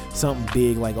 but something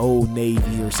big like Old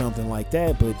Navy or something like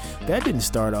that. But that didn't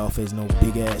start off as no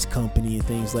big ass company and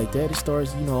things like that. It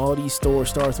starts, all these stores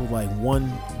starts with like one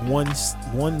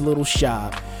little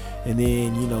shop, and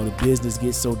then the business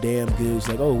gets so damn good, it's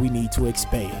like, oh, we need to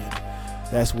expand.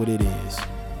 That's what it is.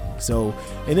 So,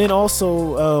 and then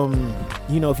also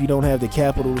if you don't have the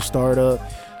capital to start up,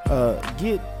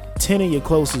 get 10 of your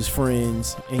closest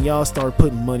friends and y'all start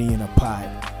putting money in a pot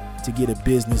to get a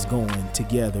business going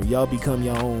together. Y'all become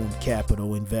your own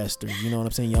capital investors, you know what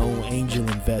I'm saying, your own angel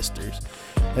investors.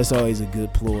 That's always a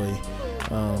good ploy,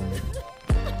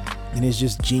 and it's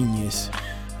just genius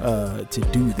to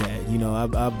do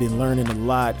that. I've been learning a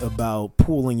lot about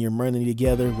pooling your money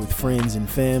together with friends and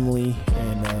family,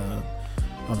 and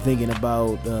I'm thinking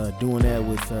about doing that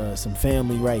with some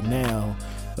family right now,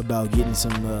 about getting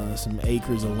some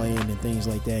acres of land and things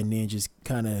like that, and then just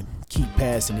kind of keep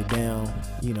passing it down,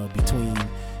 between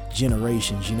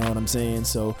generations, you know what I'm saying?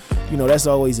 So, that's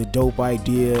always a dope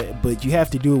idea, but you have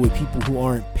to do it with people who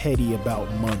aren't petty about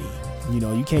money.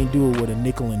 You can't do it with a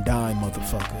nickel and dime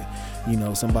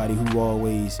motherfucker, somebody who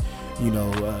always,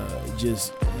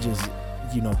 just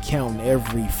counting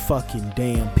every fucking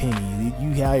damn penny.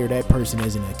 You hire that person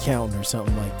as an accountant or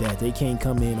something like that. They can't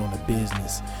come in on a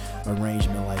business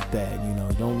arrangement like that.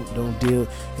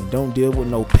 Don't deal with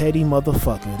no petty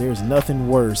motherfucker. There's nothing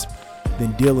worse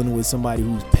than dealing with somebody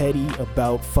who's petty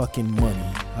about fucking money.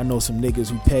 I know some niggas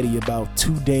who petty about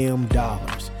 $2 damn.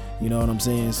 You know what I'm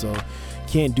saying? So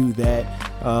can't do that.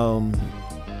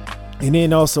 And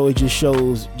then also it just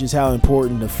shows just how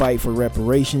important the fight for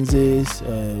reparations is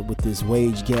with this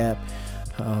wage gap.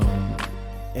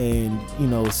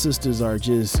 and sisters are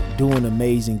just doing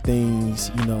amazing things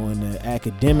in the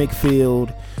academic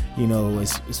field,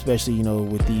 especially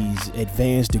with these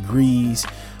advanced degrees,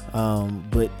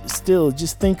 but still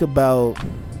just think about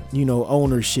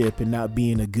ownership and not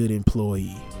being a good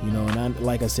employee. And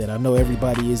like I said, I know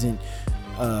everybody isn't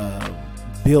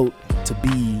built to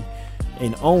be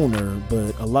an owner,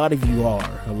 but a lot of y'all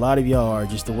are,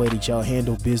 just the way that y'all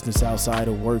handle business outside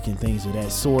of work and things of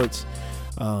that sort.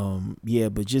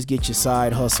 But just get your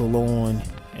side hustle on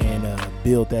and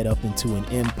build that up into an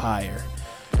empire.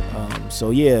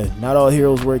 Not all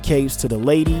heroes wear capes to the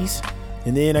ladies.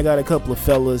 And then I got a couple of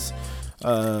fellas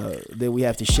that we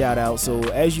have to shout out. So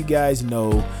as you guys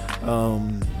know,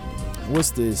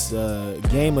 what's this?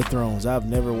 Game of Thrones. I've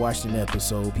never watched an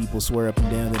episode. People swear up and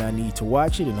down that I need to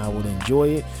watch it and I would enjoy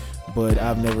it, but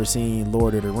I've never seen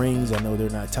Lord of the Rings. I know they're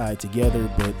not tied together,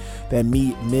 but that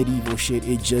medieval shit,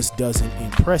 it just doesn't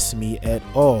impress me at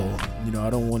all. I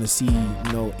don't want to see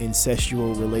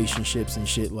incestual relationships and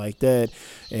shit like that,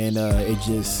 and it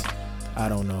just, I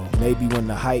don't know, maybe when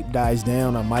the hype dies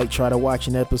down I might try to watch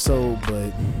an episode,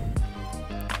 but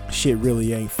shit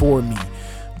really ain't for me.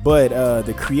 But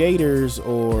the creators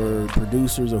or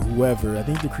producers or whoever, I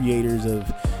think the creators of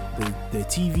the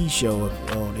TV show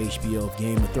on HBO of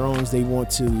Game of Thrones,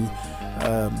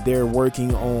 they're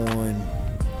working on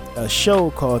a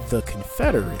show called The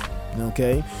Confederate.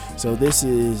 Okay, so this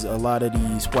is a lot of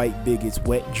these white bigots'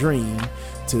 wet dream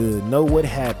to know what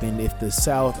happened if the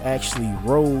South actually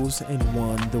rose and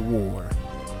won the war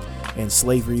and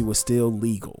slavery was still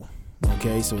legal.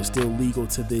 Okay, so it's still legal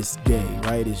to this day,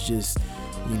 right? It's just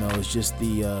it's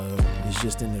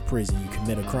just in the prison. You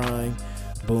commit a crime,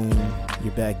 boom,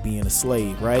 you're back being a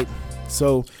slave, right?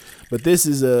 So, but this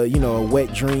is a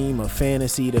wet dream, a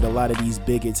fantasy that a lot of these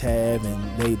bigots have,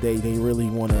 and they really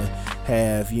want to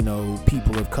have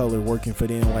people of color working for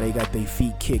them while they got their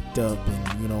feet kicked up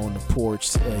and on the porch,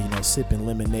 sipping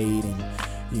lemonade,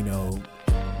 and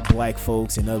black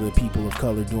folks and other people of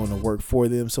color doing the work for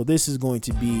them. So this is going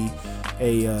to be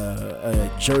a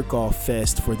jerk off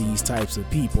fest for these types of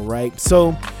people, right?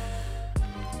 So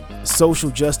social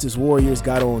justice warriors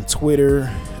got on Twitter.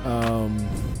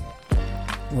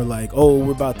 We're like, oh,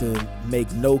 we're about to make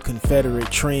no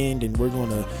Confederate trend, and we're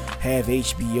gonna have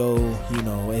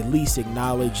HBO at least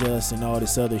acknowledge us and all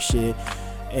this other shit.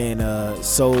 And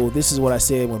so this is what I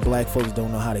said when black folks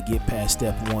don't know how to get past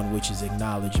step one, which is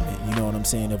acknowledgement, what I'm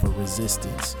saying, of a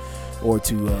resistance or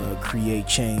to create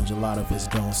change. A lot of us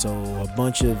don't. So a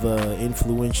bunch of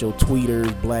influential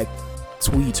tweeters, black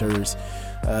tweeters,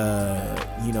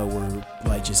 were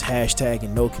like just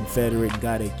hashtagging no Confederate and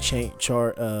got a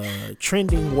chart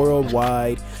trending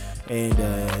worldwide. And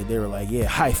they were like, yeah,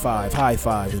 high five.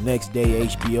 The next day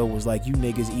HBO was like, you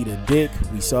niggas eat a dick.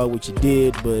 We saw what you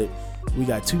did, but we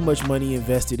got too much money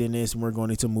invested in this and we're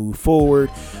going to move forward,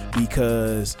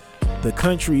 because the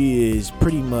country is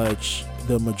pretty much,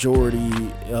 the majority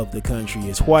of the country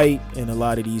is white, and a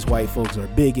lot of these white folks are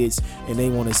bigots, and they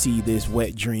want to see this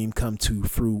wet dream come to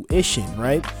fruition,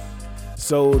 right?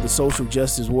 So the social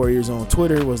justice warriors on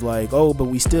Twitter was like, oh, but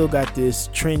we still got this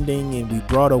trending and we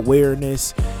brought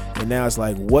awareness, and now it's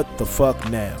like, what the fuck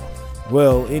now?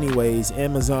 Well, anyways,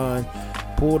 Amazon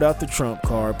pulled out the trump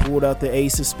card, pulled out the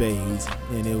ace of spades,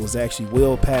 and it was actually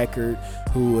Will Packer,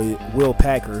 who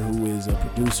is a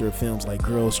producer of films like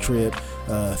Girls Trip,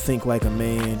 Think Like a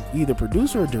Man, either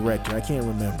producer or director, I can't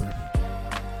remember.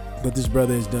 But this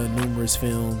brother has done numerous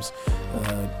films.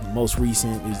 The most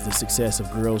recent is the success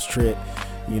of Girls Trip,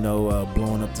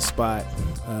 blowing up the spot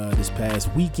this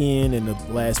past weekend and the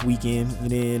last weekend.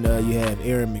 And then you have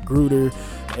Aaron McGruder,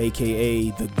 aka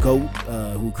the GOAT,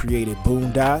 who created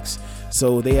Boondocks.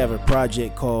 So they have a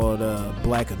project called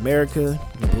Black America.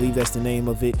 I believe that's the name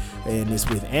of it, and it's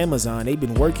with Amazon. They've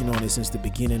been working on it since the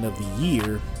beginning of the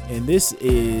year, and this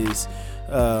is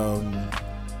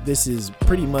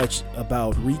pretty much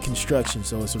about reconstruction.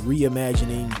 So it's a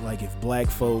reimagining, like if black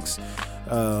folks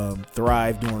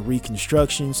thrived during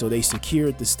Reconstruction. So they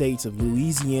secured the states of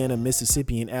Louisiana,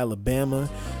 Mississippi, and Alabama,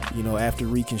 after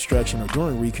Reconstruction or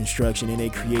during Reconstruction, and they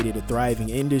created a thriving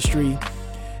industry.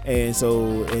 And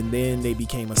then they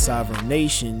became a sovereign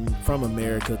nation from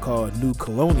America called New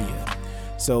Colonia.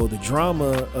 So the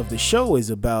drama of the show is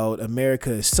about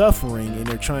America is suffering, and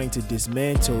they're trying to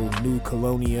dismantle New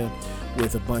Colonia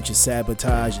with a bunch of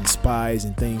sabotage and spies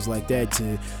and things like that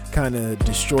to kind of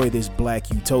destroy this black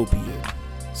utopia.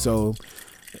 So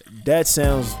that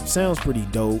sounds pretty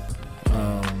dope.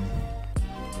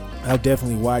 I'll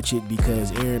definitely watch it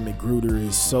because Aaron McGruder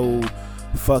is so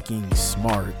fucking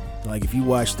smart. Like if you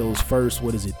watch those first,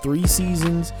 3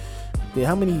 seasons,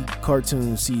 how many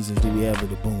cartoon seasons do we have of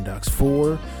the Boondocks?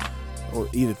 4, or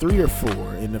either 3 or 4.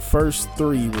 And the first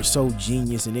 3 were so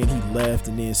genius, and then he left,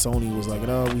 and then Sony was like,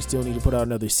 no, we still need to put out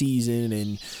another season,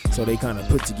 and so they kind of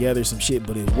put together some shit,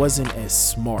 but it wasn't as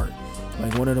smart.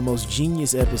 Like, one of the most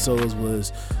genius episodes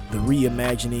was the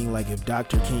reimagining, like if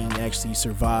Dr. King actually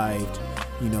survived,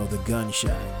 you know, the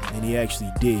gunshot, and he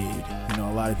actually did. You know,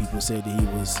 a lot of people said that he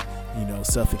was, you know,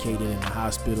 suffocated in the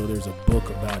hospital. There's a book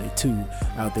about it too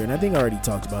out there, and I think I already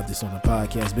talked about this on the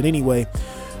podcast, but anyway,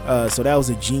 so that was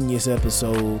a genius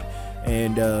episode.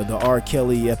 And the R.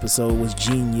 Kelly episode was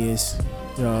genius.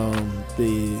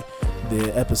 The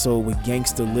episode with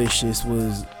Gangstalicious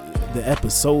was the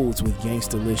episodes with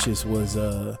Gangstalicious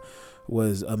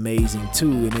was amazing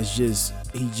too. And it's just,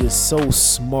 he's just so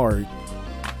smart,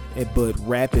 but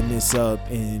wrapping this up,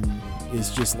 and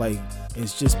it's just like,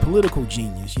 it's just political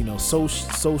genius, you know,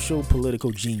 social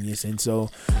political genius. And so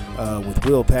with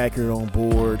Will Packard on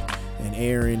board and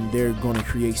Aaron, they're going to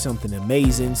create something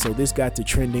amazing. So this got to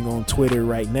trending on Twitter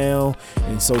right now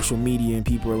and social media, and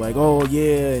people are like, oh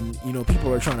yeah, and you know,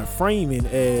 people are trying to frame it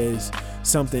as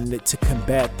something that to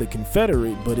combat the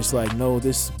Confederate, but it's like, no,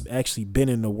 this actually been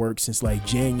in the works since like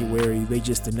January. They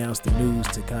just announced the news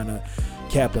to kind of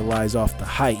capitalize off the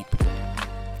hype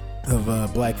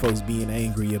of black folks being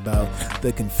angry about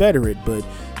the Confederate. But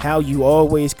how you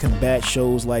always combat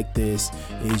shows like this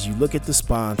is you look at the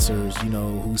sponsors, you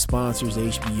know, who sponsors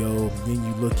HBO, then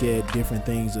you look at different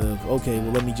things of, okay,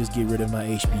 well, let me just get rid of my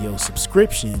HBO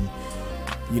subscription,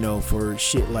 you know, for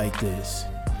shit like this,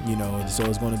 you know. And so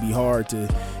it's going to be hard to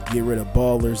get rid of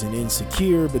Ballers and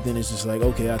Insecure, but then it's just like,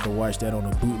 okay, I could watch that on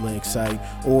a bootleg site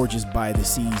or just buy the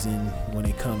season when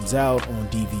it comes out on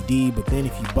DVD. But then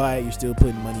if you buy it, you're still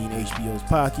putting money in HBO's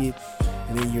pocket,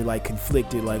 and then you're like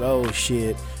conflicted, like, oh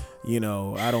shit, you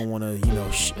know, I don't want to, you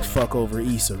know, fuck over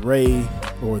Issa Rae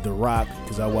or The Rock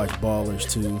because I watch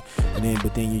Ballers too,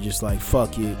 but then you're just like,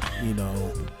 fuck it, you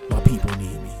know, my people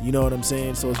need me, you know what I'm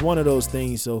saying? So it's one of those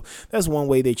things. So that's one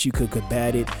way that you could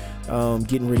combat it,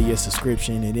 getting rid of your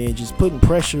subscription, and then just putting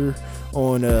pressure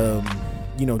on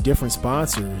you know, different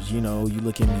sponsors. You know, you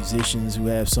look at musicians who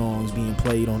have songs being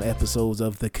played on episodes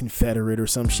of the Confederate or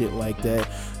some shit like that.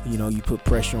 You know, you put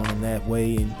pressure on them that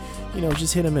way, and you know,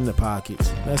 just hit them in the pockets.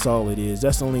 That's all it is.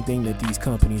 That's the only thing that these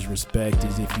companies respect,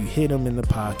 is if you hit them in the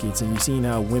pockets. And you've seen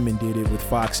how women did it with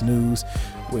Fox News,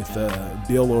 with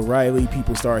Bill O'Reilly.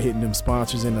 People start hitting them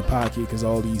sponsors in the pocket because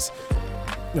all these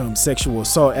sexual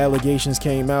assault allegations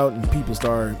came out, and people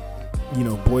started, you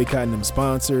know, boycotting them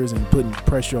sponsors and putting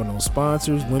pressure on those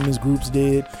sponsors. Women's groups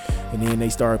did, and then they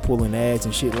started pulling ads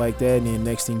and shit like that. And then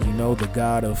next thing you know, the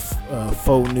god of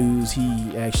faux news,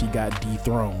 he actually got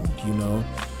dethroned, you know.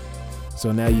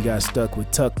 So now you got stuck with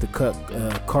Tuck the Cuck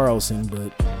Carlson,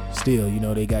 but still, you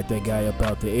know, they got that guy up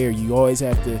out the air. You always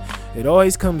have to, it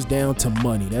always comes down to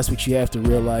money. That's what you have to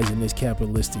realize in this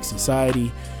capitalistic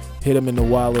society. Hit them in the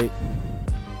wallet,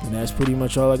 and that's pretty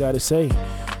much all I got to say.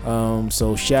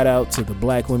 So shout out to the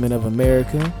black women of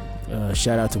America.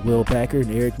 Shout out to Will Packard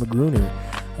and Eric Magruder.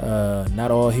 Not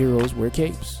all heroes wear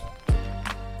capes.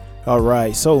 All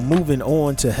right, so moving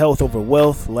on to health over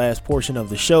wealth, last portion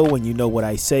of the show. And you know what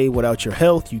I say, without your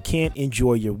health, you can't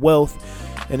enjoy your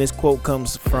wealth. And this quote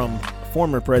comes from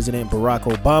former President Barack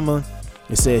Obama.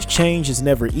 It says, change is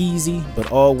never easy,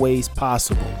 but always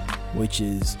possible, which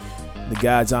is the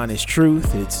God's honest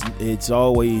truth. It's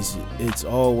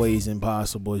always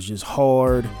impossible. It's just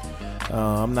hard.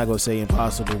 I'm not gonna say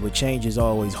impossible, but change is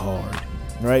always hard,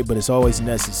 right? But it's always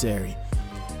necessary.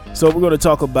 So we're gonna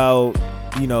talk about,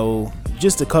 you know,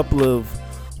 just a couple of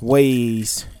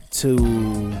ways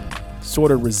to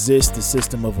sort of resist the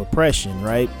system of oppression,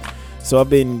 right? So I've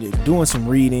been doing some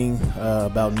reading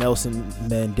about Nelson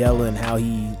Mandela and how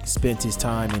he spent his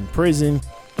time in prison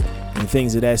and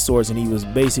things of that sort, and he was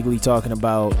basically talking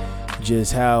about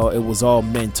just how it was all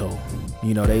mental.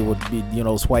 You know, they would be, you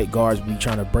know, those white guards would be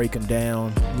trying to break him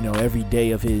down, you know, every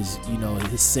day of his, you know,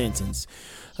 his sentence.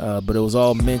 But it was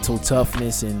all mental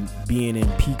toughness and being in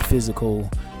peak physical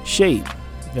shape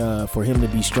for him to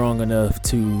be strong enough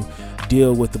to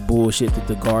deal with the bullshit that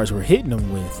the guards were hitting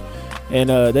him with. And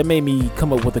that made me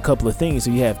come up with a couple of things.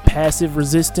 So you have passive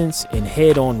resistance and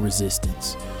head-on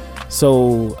resistance.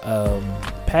 So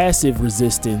passive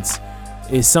resistance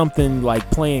is something like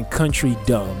playing country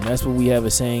dumb. That's what we have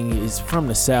a saying. It's from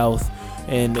the South,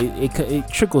 and it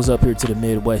trickles up here to the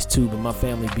Midwest too. But my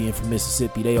family being from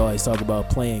Mississippi, they always talk about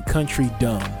playing country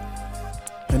dumb.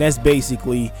 And that's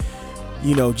basically,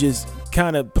 you know, just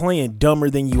kind of playing dumber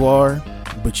than you are,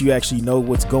 but you actually know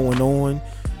what's going on,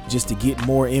 just to get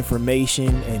more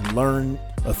information and learn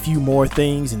a few more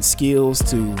things and skills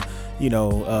to,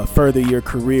 further your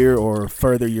career or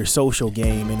further your social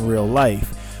game in real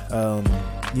life.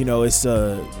 It's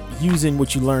using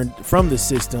what you learned from the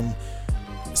system.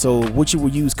 So what you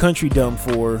would use Country Dumb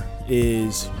for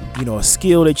is, a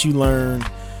skill that you learned,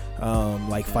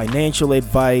 like financial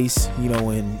advice,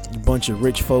 and a bunch of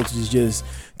rich folks is just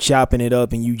chopping it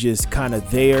up and you just kind of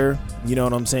there, you know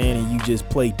what I'm saying? And you just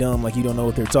play dumb like you don't know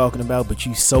what they're talking about, but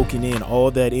you soaking in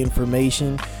all that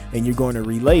information and you're going to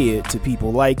relay it to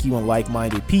people like you and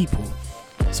like-minded people.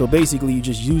 So basically you're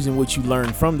just using what you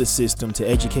learned from the system to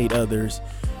educate others.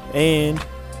 And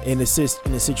in a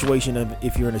situation of,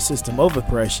 if you're in a system of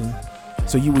oppression,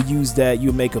 so you would use that, you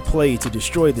would make a play to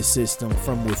destroy the system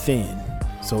from within.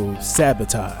 So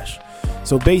sabotage.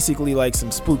 So basically like some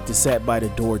spook that sat by the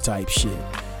door type shit.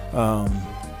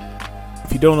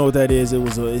 If you don't know what that is,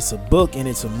 it's a book and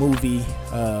it's a movie,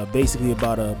 basically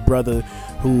about a brother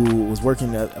who was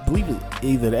working at, I believe,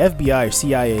 either the FBI or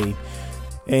CIA,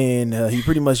 and he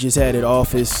pretty much just had an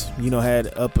office, had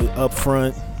up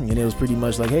front, and it was pretty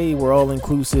much like, hey, we're all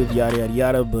inclusive, yada yada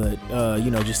yada, but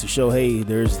just to show, hey,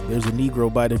 there's a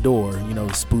Negro by the door,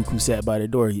 the spook who sat by the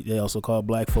door. They also call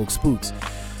black folks spooks,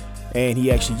 and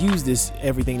he actually used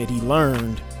everything that he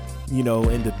learned, in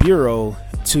the bureau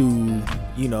to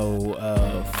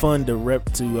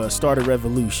start a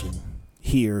revolution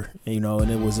here, and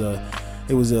it was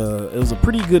a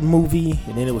pretty good movie,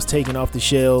 and then it was taken off the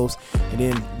shelves, and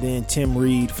then Tim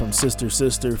Reed from Sister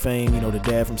fame, the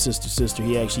dad from Sister,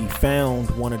 he actually found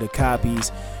one of the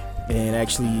copies and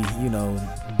actually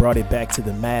brought it back to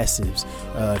the masses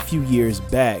a few years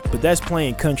back. But that's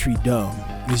playing Country Dumb.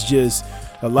 It's just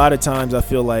a lot of times I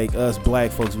feel like us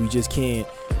black folks, we just can't,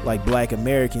 like black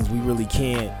Americans, we really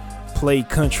can't play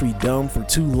country dumb for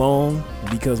too long,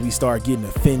 because we start getting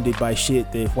offended by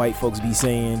shit that white folks be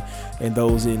saying and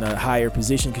those in a higher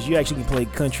position. Because you actually can play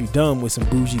country dumb with some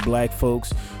bougie black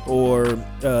folks or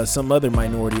some other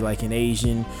minority like an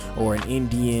Asian or an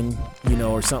Indian,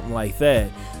 or something like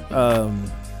that.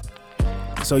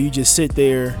 So you just sit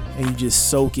there and you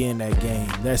just soak in that game.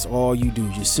 That's all you do.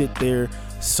 Just sit there,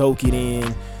 soak it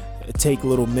in, take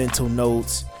little mental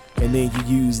notes, and then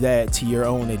you use that to your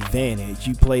own advantage.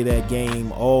 You play that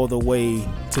game all the way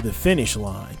to the finish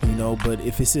line, but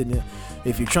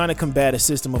if you're trying to combat a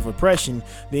system of oppression,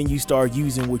 then you start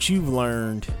using what you've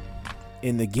learned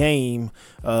in the game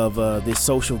of this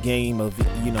social game of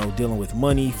dealing with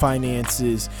money,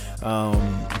 finances,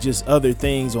 just other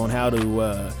things on how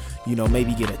to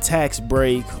maybe get a tax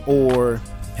break or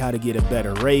how to get a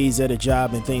better raise at a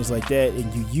job and things like that.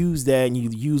 And you use that, and you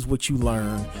use what you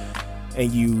learn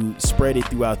and you spread it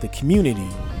throughout the community.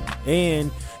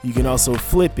 And you can also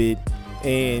flip it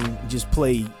and just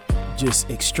play just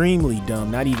extremely dumb,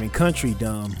 not even country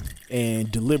dumb, and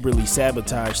deliberately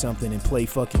sabotage something and play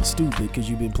fucking stupid because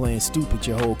you've been playing stupid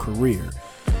your whole career.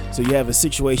 So you have a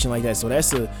situation like that. So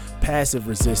that's a passive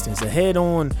resistance. A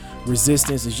head-on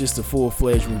resistance is just a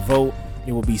full-fledged revolt.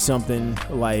 It will be something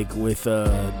like with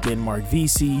Denmark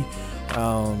Vesey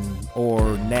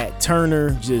or Nat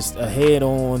Turner, just a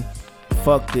head-on,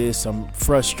 fuck this, I'm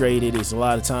frustrated. It's a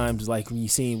lot of times like when you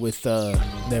seen with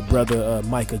that brother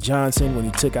Micah Johnson when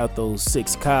he took out those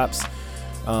 6 cops,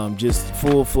 just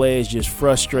full-fledged, just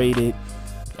frustrated.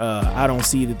 I don't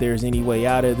see that there's any way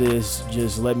out of this.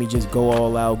 Just let me just go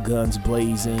all out, guns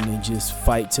blazing, and just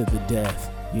fight to the death.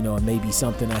 And maybe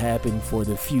something to happen for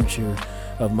the future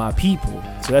of my people.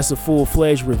 So that's a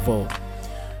full-fledged revolt.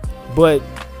 But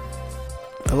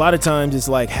a lot of times it's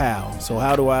like, how? So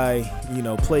how do I,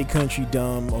 play country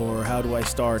dumb, or how do I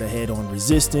start a head-on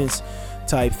resistance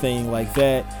type thing like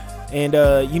that? And,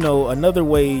 another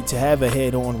way to have a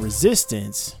head-on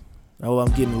resistance, I'm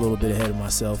getting a little bit ahead of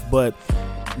myself, but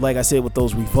like I said, with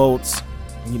those revolts,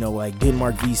 like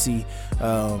Denmark Vesey,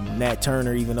 Nat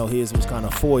Turner, even though his was kind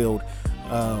of foiled,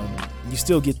 you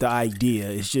still get the idea.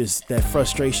 It's just that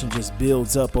frustration just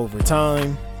builds up over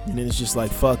time, and then it's just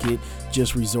like, fuck it,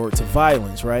 just resort to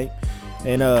violence, right?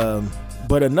 And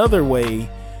but another way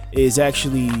is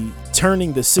actually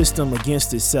turning the system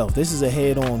against itself. This is a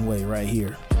head-on way right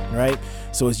here, right?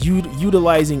 So it's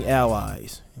utilizing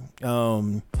allies.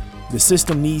 The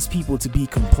system needs people to be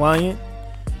compliant,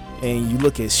 and you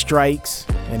look at strikes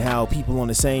and how people on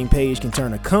the same page can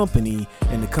turn a company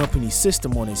and the company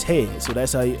system on its head. So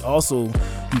that's how you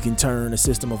can turn a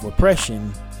system of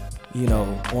oppression,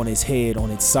 on its head,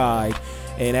 on its side,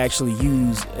 and actually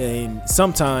use. And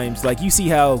sometimes, like, you see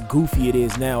how goofy it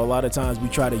is now. A lot of times we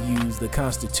try to use the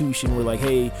Constitution. We're like,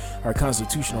 hey, our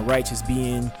constitutional rights is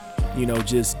being,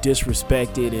 just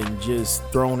disrespected and just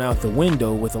thrown out the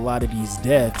window with a lot of these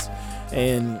deaths.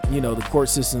 And, the court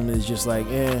system is just like,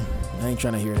 I ain't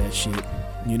trying to hear that shit.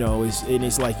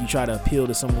 It's like you try to appeal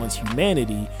to someone's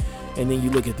humanity, and then you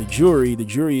look at the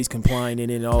jury is complying, and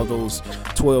then all those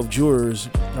 12 jurors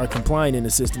are complying in the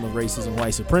system of racism,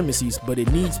 white supremacy, but it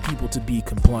needs people to be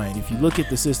compliant. If you look at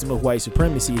the system of white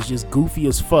supremacy, it's just goofy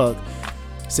as fuck,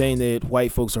 saying that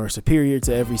white folks are superior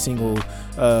to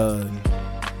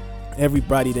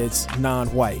everybody that's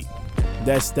non-white.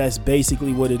 That's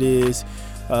basically what it is.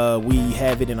 We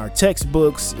have it in our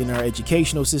textbooks, in our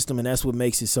educational system, and that's what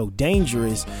makes it so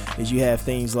dangerous. Is you have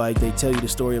things like they tell you the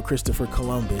story of Christopher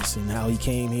Columbus and how he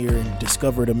came here and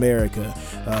discovered America.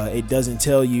 It doesn't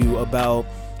tell you about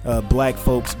black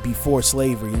folks before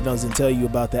slavery. It doesn't tell you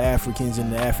about the Africans in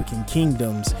the African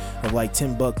kingdoms of like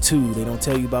Timbuktu. They don't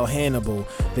tell you about Hannibal.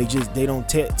 They don't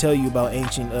tell you about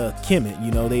ancient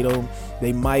Kemet.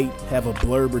 They might have a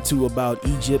blurb or two about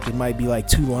Egypt. It might be like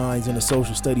 2 lines in a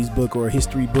social studies book or a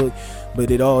history book, but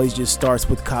it always just starts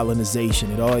with colonization.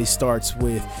 It always starts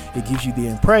with, it gives you the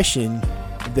impression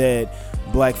that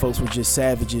black folks were just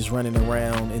savages running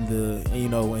around in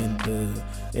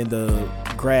the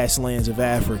grasslands of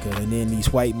Africa, and then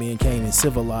these white men came and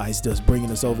civilized us,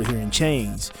 bringing us over here in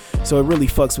chains. So it really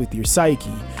fucks with your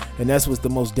psyche, and that's what the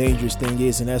most dangerous thing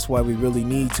is, and that's why we really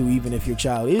need to, even if your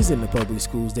child is in the public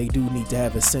schools, they do need to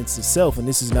have a sense of self. And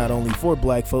this is not only for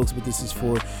black folks, but this is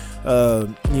for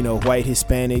white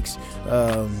Hispanics,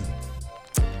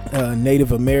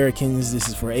 Native Americans. This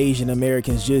is for Asian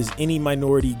Americans, just any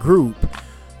minority group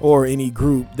or any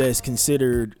group that's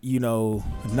considered,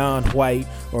 non-white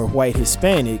or white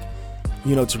Hispanic,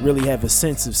 to really have a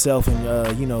sense of self and,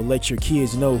 let your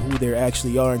kids know who they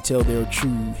actually are and tell their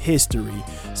true history,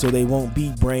 so they won't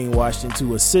be brainwashed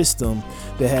into a system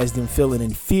that has them feeling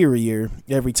inferior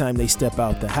every time they step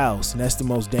out the house. And that's the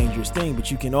most dangerous thing. But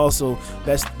you can also,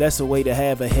 that's a way to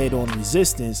have a head-on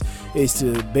resistance, is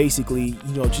to basically,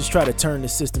 just try to turn the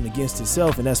system against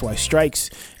itself. And that's why strikes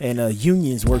and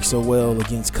unions work so well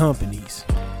against companies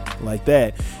like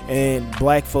that. And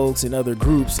black folks and other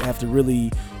groups have to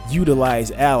really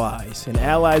utilize allies, and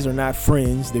allies are not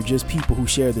friends. They're just people who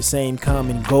share the same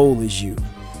common goal as you.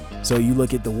 So you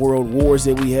look at the world wars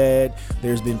that we had,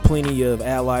 there's been plenty of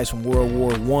allies from World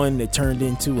War I that turned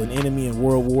into an enemy in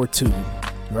World War II,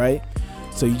 right?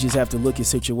 So you just have to look at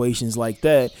situations like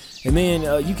that. And then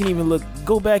you can even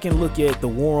go back and look at the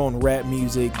war on rap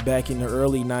music back in the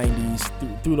early 90s,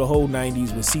 through the whole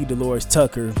 90s, with C. Dolores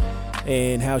Tucker,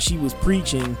 and how she was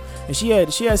preaching, and she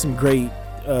had some great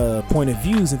point of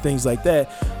views and things like that.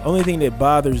 Only thing that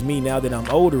bothers me now that I'm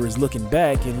older is looking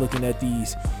back and looking at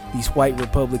these white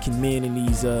Republican men and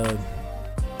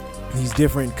these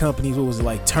different companies. What was it,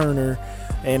 like Turner,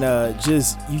 and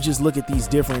you just look at these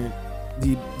different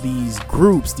these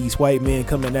groups, these white men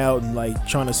coming out and like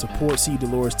trying to support C.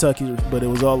 Dolores Tucker, but it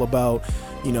was all about,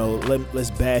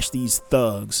 let's bash these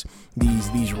thugs,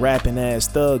 these rapping ass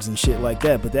thugs and shit like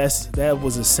that. But that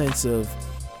was a sense of,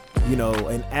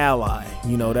 an ally,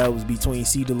 that was between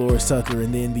C. Dolores Tucker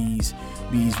and then these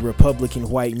Republican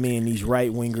white men, these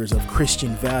right wingers of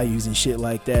Christian values and shit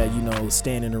like that,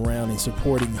 standing around and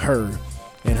supporting her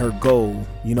and her goal.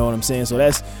 You know what I'm saying? So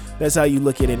that's how you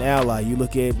look at an ally. You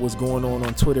look at what's going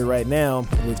on Twitter right now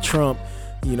with Trump,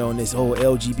 and this whole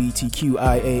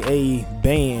LGBTQIAA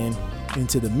ban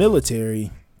into the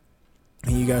military,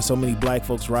 and you got so many black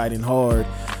folks riding hard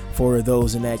for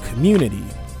those in that community.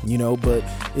 But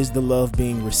is the love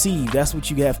being received? That's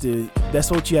what you have to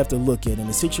look at in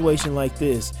a situation like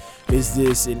this. Is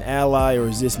this an ally, or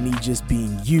is this me just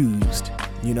being used?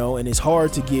 And it's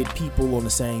hard to get people on the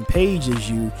same page as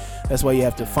you. That's why you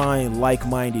have to find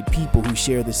like-minded people who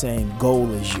share the same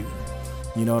goal as you.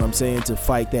 You know what I'm saying? To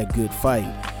fight that good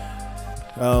fight.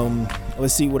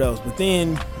 Let's see what else. But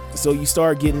then, so you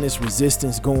start getting this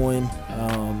resistance going.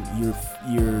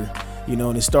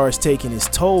 And it starts taking its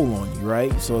toll on you,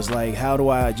 right? So it's like, how do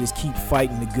I just keep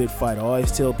fighting the good fight? I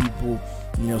always tell people,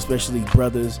 especially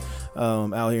brothers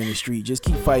out here in the street, just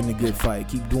keep fighting the good fight.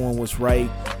 Keep doing what's right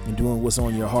and doing what's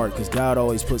on your heart, because God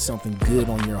always puts something good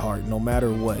on your heart, no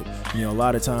matter what. A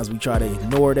lot of times we try to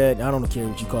ignore that. I don't care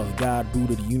what you call it, God,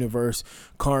 Buddha, the universe,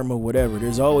 karma, whatever.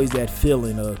 There's always that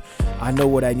feeling of, I know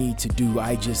what I need to do,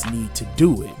 I just need to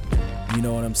do it. You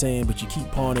know what I'm saying? But you keep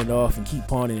pawning it off and keep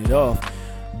pawning it off.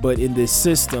 But in this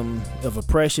system of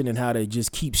oppression, and how to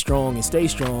just keep strong and stay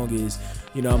strong is,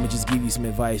 I'm going to just give you some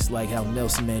advice, like how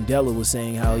Nelson Mandela was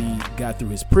saying how he got through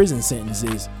his prison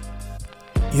sentences.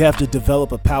 You have to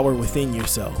develop a power within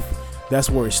yourself. That's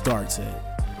where it starts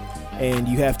at. And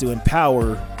you have to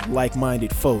empower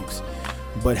like-minded folks.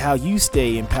 But how you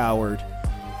stay empowered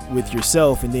with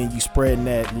yourself, and then you spreading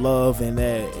that love and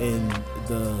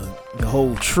the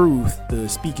whole truth, the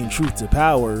speaking truth to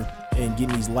power, and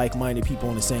getting these like-minded people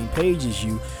on the same page as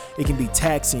you, it can be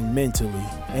taxing mentally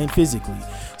and physically.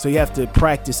 So you have to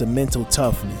practice a mental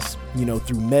toughness,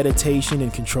 through meditation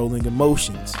and controlling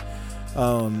emotions.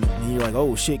 And you're like,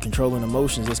 oh shit, controlling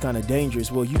emotions, that's kind of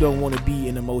dangerous. Well, you don't want to be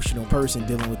an emotional person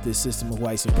dealing with this system of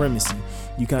white supremacy.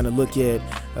 You kind of look at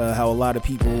how a lot of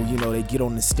people, they get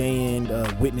on the stand,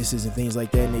 witnesses and things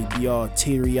like that, and they be all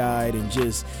teary-eyed and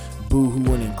just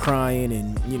boo-hooing and crying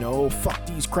and, oh, fuck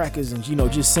these crackers, and,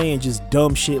 just saying just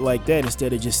dumb shit like that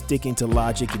instead of just sticking to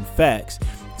logic and facts.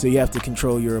 So you have to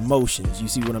control your emotions. You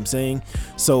see what I'm saying?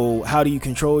 So how do you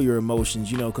control your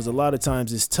emotions? Because a lot of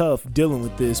times it's tough dealing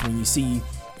with this when you see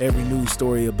every news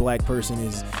story a black person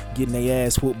is getting their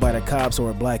ass whooped by the cops or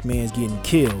a black man's getting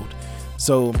killed.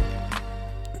 So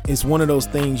it's one of those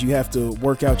things you have to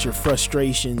work out your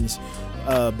frustrations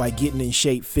by getting in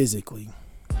shape physically.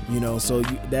 So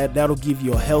that'll give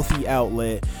you a healthy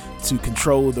outlet to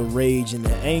control the rage and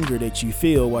the anger that you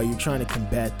feel while you're trying to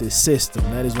combat this system.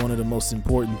 That is one of the most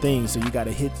important things. So you got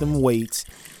to hit them weights,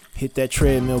 hit that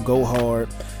treadmill, go hard,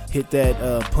 hit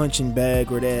that punching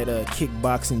bag or that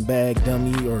kickboxing bag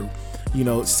dummy,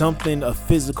 or something, a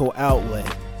physical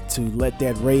outlet to let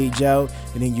that rage out,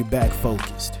 and then you're back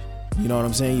focused. You know what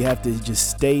I'm saying? You have to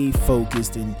just stay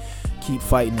focused and keep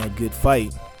fighting that good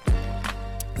fight.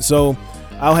 So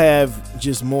I'll have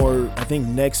just more, I think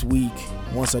next week,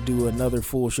 once I do another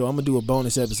full show, I'm going to do a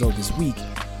bonus episode this week,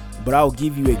 but I'll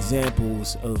give you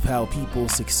examples of how people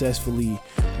successfully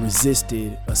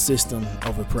resisted a system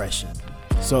of oppression.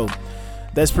 So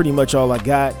that's pretty much all I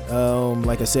got.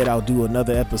 Like I said, I'll do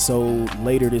another episode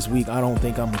later this week. I don't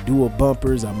think I'm going to do a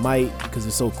bumpers. I might, because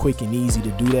it's so quick and easy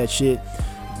to do that shit.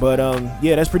 But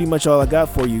yeah, that's pretty much all I got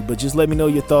for you. But just let me know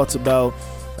your thoughts about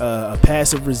a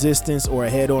passive resistance or a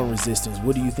head-on resistance.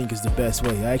 What do you think is the best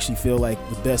way? I actually feel like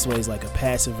the best way is like a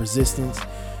passive resistance,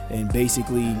 and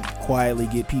basically quietly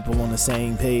get people on the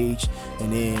same page,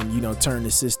 and then turn the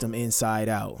system inside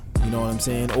out. You know what I'm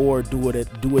saying? Or do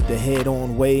it the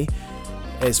head-on way,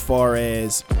 as far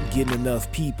as getting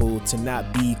enough people to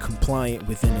not be compliant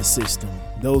within the system.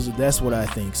 That's what I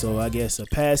think. So I guess a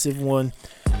passive one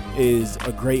is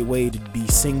a great way to be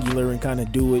singular and kind of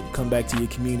do it, come back to your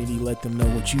community, let them know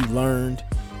what you learned.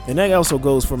 And that also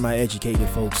goes for my educated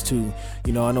folks too.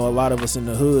 I know a lot of us in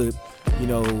the hood,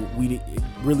 we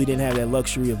really didn't have that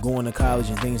luxury of going to college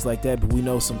and things like that, but we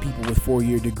know some people with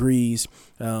 4-year degrees,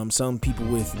 some people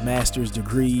with master's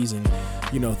degrees, and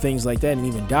things like that, and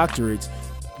even doctorates.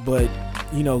 But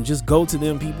just go to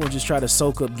them people and just try to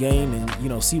soak up game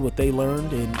and see what they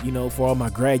learned. And for all my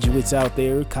graduates out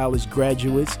there, college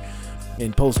graduates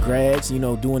and post grads,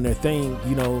 doing their thing,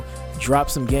 drop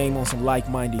some game on some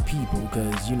like-minded people,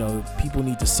 because people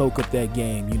need to soak up that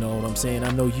game. You know what I'm saying?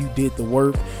 I know you did the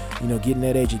work, getting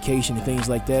that education and things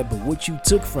like that, but what you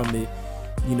took from it,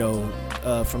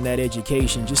 from that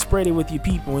education, just spread it with your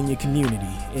people in your community.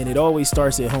 And it always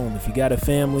starts at home. If you got a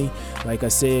family, like I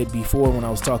said before when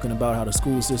I was talking about how the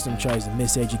school system tries to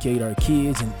miseducate our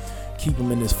kids and keep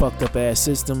them in this fucked up ass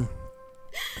system,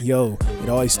 it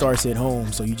always starts at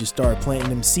home. So you just start planting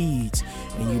them seeds,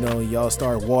 and y'all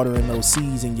start watering those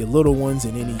seeds in your little ones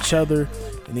and in each other,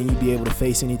 and then you'll be able to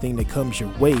face anything that comes your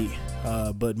way.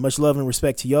 But much love and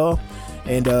respect to y'all,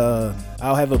 and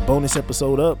I'll have a bonus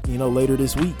episode up later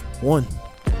this week. 1